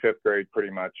kids in the 5th grade pretty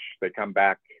much. They come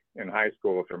back in high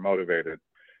school if they're motivated.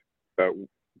 But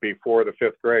before the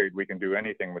 5th grade, we can do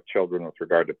anything with children with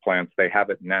regard to plants. They have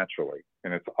it naturally.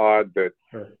 And it's odd that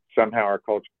somehow our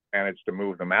culture managed to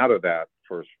move them out of that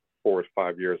for 4 or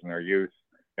 5 years in their youth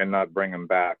and not bring them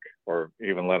back or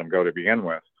even let them go to begin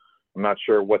with. I'm not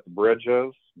sure what the bridge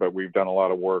is, but we've done a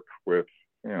lot of work with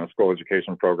school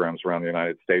education programs around the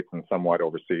United States and somewhat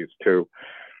overseas too.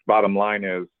 Bottom line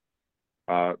is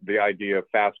the idea of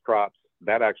fast crops,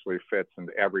 that actually fits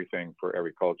into everything for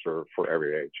every culture, for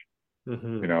every age.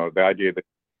 Mm-hmm. The idea that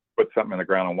you put something in the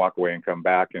ground and walk away and come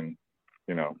back in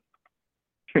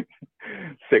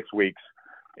 6 weeks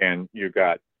and you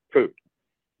got food.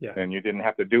 Yeah. And you didn't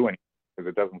have to do anything because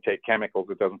it doesn't take chemicals.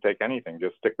 It doesn't take anything.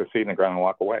 Just stick the seed in the ground and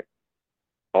walk away.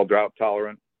 All drought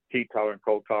tolerant, heat tolerant,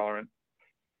 cold tolerant,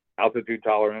 altitude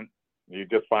tolerant. You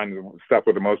just find the stuff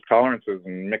with the most tolerances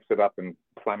and mix it up and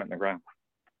plant it in the ground.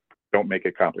 Don't make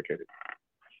it complicated.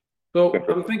 So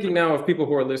I'm thinking now if people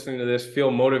who are listening to this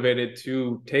feel motivated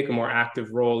to take a more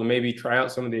active role and maybe try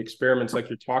out some of the experiments like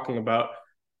you're talking about,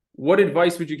 what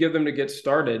advice would you give them to get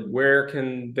started? Where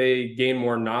can they gain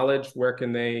more knowledge? Where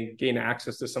can they gain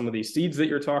access to some of these seeds that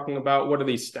you're talking about? What are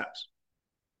these steps?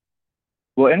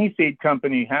 Well, any seed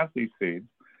company has these seeds,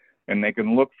 and they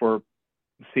can look for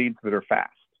seeds that are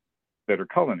fast, that are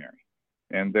culinary.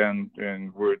 And then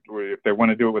if they want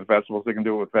to do it with vegetables, they can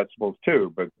do it with vegetables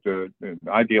too, but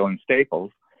ideal in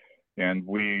staples. And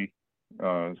we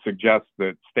suggest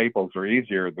that staples are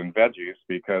easier than veggies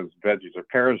because veggies are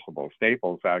perishable.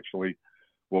 Staples actually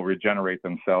will regenerate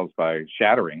themselves by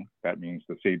shattering. That means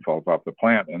the seed falls off the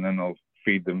plant, and then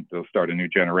they'll start a new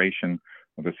generation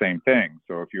of the same thing.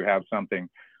 So if you have something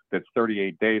that's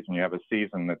 38 days and you have a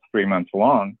season that's 3 months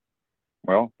long,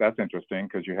 well, that's interesting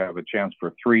because you have a chance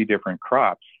for 3 different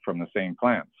crops from the same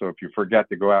plant. So if you forget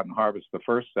to go out and harvest the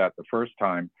first set the first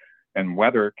time and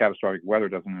catastrophic weather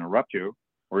doesn't interrupt you,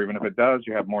 or even if it does,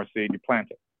 you have more seed, you plant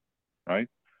it, right?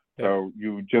 Yeah. So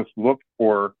you just look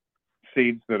for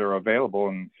seeds that are available.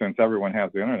 And since everyone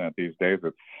has the internet these days,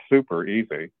 it's super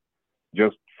easy.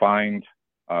 Just find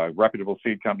a reputable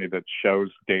seed company that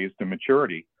shows days to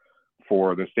maturity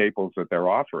for the staples that they're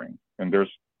offering. And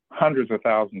there's hundreds of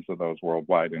thousands of those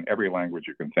worldwide in every language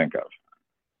you can think of.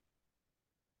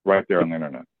 right there on the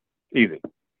internet. Easy.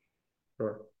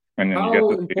 Sure. And then you get How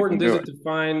the seeds important and is do it it. to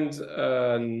find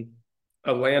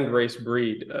a landrace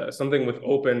breed, something with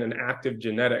open and active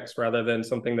genetics rather than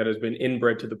something that has been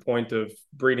inbred to the point of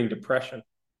breeding depression?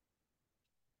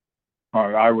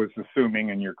 I was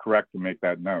assuming, and you're correct to make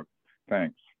that note.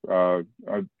 Thanks.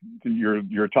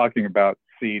 You're talking about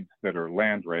seeds that are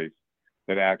landrace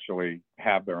that actually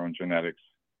have their own genetics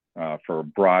for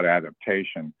broad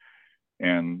adaptation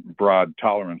and broad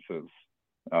tolerances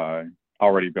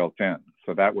already built in.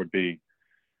 So that would be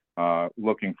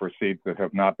looking for seeds that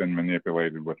have not been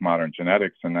manipulated with modern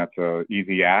genetics, and that's an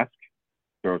easy ask.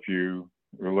 So if you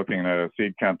are looking at a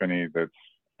seed company that's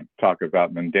talk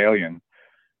about Mendelian,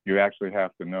 you actually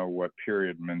have to know what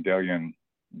period Mendelian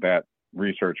that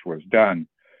research was done,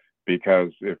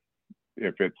 because if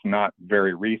it's not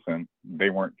very recent,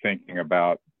 they weren't thinking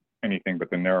about anything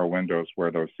but the narrow windows where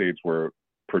those seeds were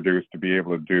produced to be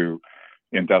able to do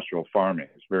industrial farming.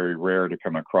 It's very rare to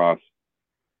come across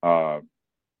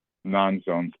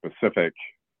non-zone specific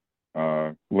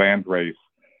landrace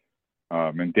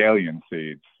Mendelian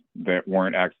seeds that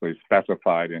weren't actually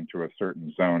specified into a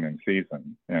certain zone and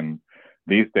season. And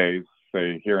these days,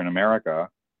 say here in America,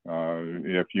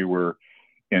 if you were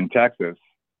in Texas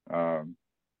 10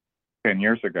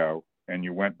 years ago and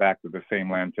you went back to the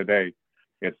same land today,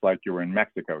 it's like you were in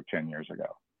Mexico 10 years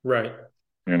ago. Right.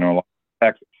 You know, like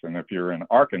Texas. And if you're in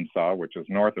Arkansas, which is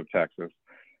north of Texas,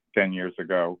 10 years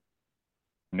ago,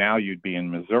 now you'd be in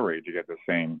Missouri to get the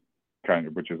same kind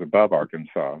of, which is above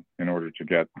Arkansas, in order to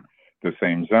get the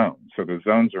same zone. So the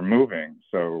zones are moving.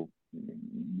 So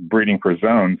breeding for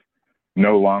zones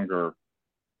no longer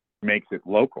makes it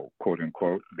local, quote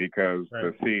unquote, because Right.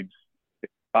 the seeds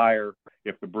expire.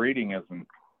 If the breeding isn't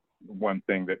one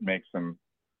thing that makes them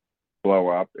blow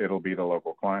up, it'll be the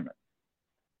local climate.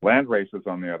 Land races,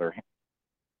 on the other hand,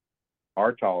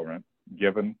 are tolerant,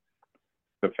 given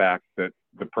the fact that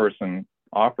the person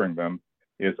offering them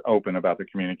is open about the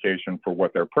communication for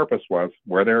what their purpose was,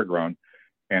 where they're grown,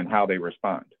 and how they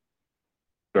respond.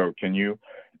 So can you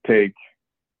take,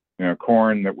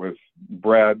 corn that was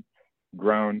bred,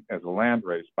 grown as a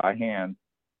landrace by hand,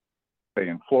 say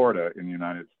in Florida in the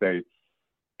United States,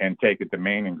 and take it to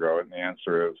Maine and grow it? And the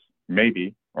answer is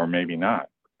maybe or maybe not.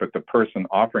 But the person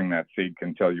offering that seed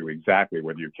can tell you exactly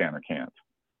whether you can or can't.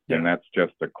 Yeah. And that's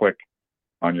just a click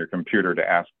on your computer to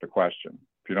ask the question.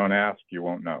 If you don't ask, you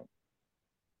won't know.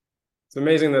 It's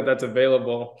amazing that that's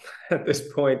available at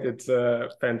this point. It's a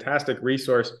fantastic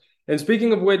resource. And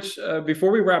speaking of which,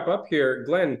 before we wrap up here,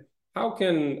 Glenn, how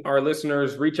can our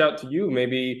listeners reach out to you?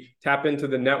 Maybe tap into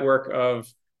the network of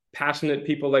passionate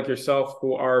people like yourself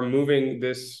who are moving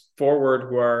this forward,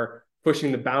 who are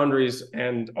pushing the boundaries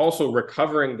and also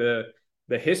recovering the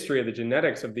history of the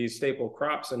genetics of these staple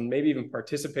crops, and maybe even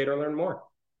participate or learn more.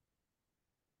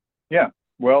 Yeah,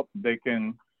 well, they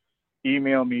can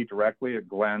email me directly at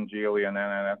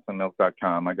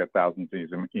glenn@gnnsmilk.com. I get thousands of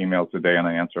emails a day, and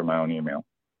I answer my own email.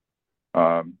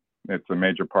 It's a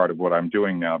major part of what I'm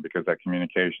doing now, because that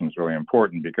communication is really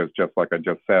important, because just like I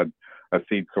just said, a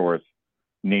seed source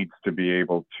needs to be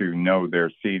able to know their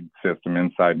seed system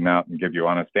inside and out and give you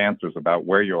honest answers about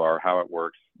where you are, how it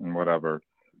works, and whatever.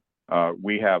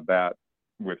 We have that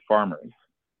with farmers,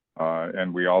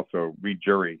 and we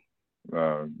jury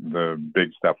the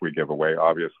big stuff we give away,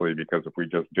 obviously, because if we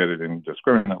just did it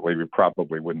indiscriminately, we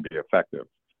probably wouldn't be effective.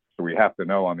 So we have to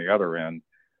know on the other end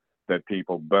that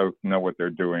people both know what they're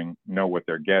doing, know what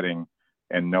they're getting,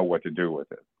 and know what to do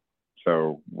with it.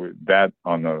 So that,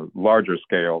 on the larger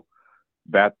scale,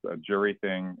 that's a jury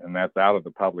thing, and that's out of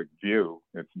the public view.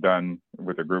 It's done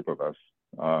with a group of us,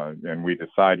 and we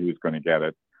decide who's going to get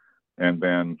it. And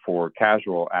then for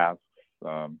casual asks,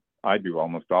 I do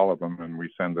almost all of them, and we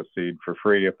send the seed for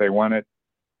free if they want it.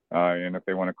 And if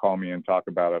they want to call me and talk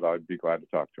about it, I'd be glad to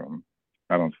talk to them.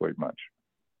 I don't sleep much.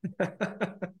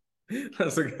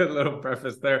 That's a good little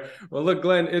preface there. Well, look,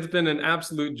 Glenn, it's been an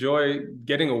absolute joy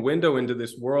getting a window into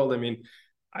this world. I mean,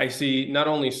 I see not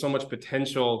only so much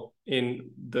potential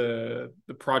in the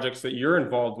projects that you're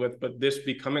involved with, but this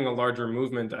becoming a larger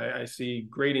movement. I see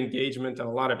great engagement and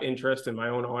a lot of interest in my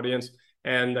own audience.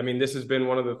 And I mean, this has been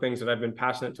one of the things that I've been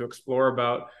passionate to explore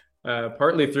about,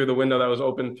 partly through the window that was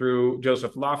opened through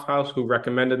Joseph Lofthouse, who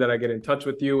recommended that I get in touch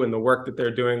with you, and the work that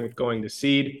they're doing with Going to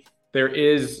Seed. There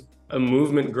is a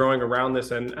movement growing around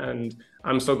this, and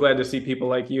I'm so glad to see people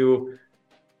like you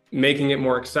making it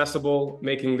more accessible,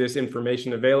 making this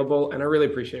information available, and I really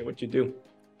appreciate what you do.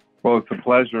 Well, it's a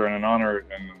pleasure and an honor,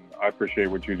 and I appreciate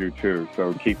what you do too.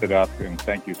 So keep it up, and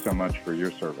thank you so much for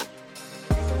your service.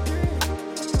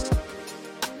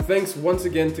 Thanks once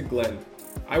again to Glenn.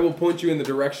 I will point you in the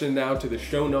direction now to the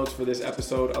show notes for this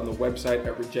episode on the website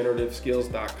at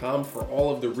regenerativeskills.com for all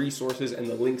of the resources and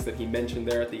the links that he mentioned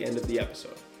there at the end of the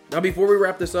episode. Now, before we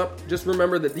wrap this up, just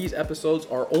remember that these episodes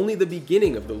are only the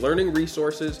beginning of the learning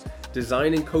resources,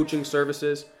 design and coaching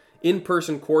services,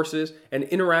 in-person courses, and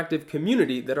interactive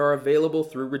community that are available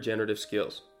through Regenerative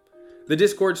Skills. The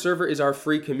Discord server is our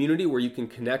free community where you can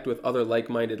connect with other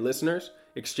like-minded listeners,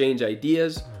 exchange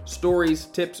ideas, stories,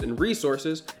 tips, and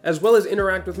resources, as well as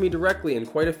interact with me directly and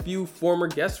quite a few former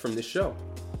guests from this show.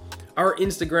 Our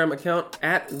Instagram account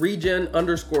at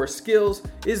regen_skills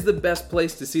is the best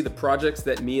place to see the projects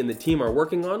that me and the team are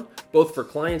working on, both for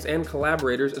clients and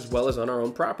collaborators, as well as on our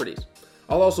own properties.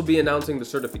 I'll also be announcing the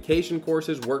certification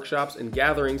courses, workshops, and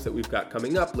gatherings that we've got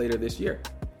coming up later this year.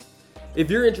 If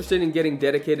you're interested in getting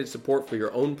dedicated support for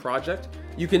your own project,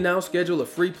 you can now schedule a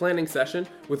free planning session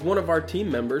with one of our team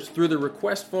members through the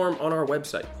request form on our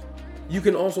website. You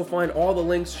can also find all the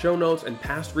links, show notes, and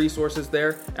past resources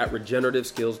there at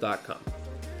regenerativeskills.com.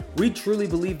 We truly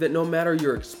believe that no matter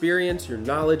your experience, your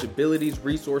knowledge, abilities,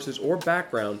 resources, or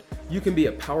background, you can be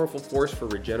a powerful force for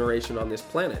regeneration on this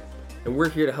planet, and we're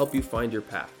here to help you find your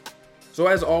path. So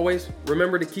as always,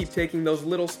 remember to keep taking those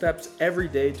little steps every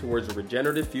day towards a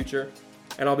regenerative future,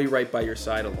 and I'll be right by your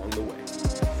side along the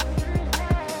way.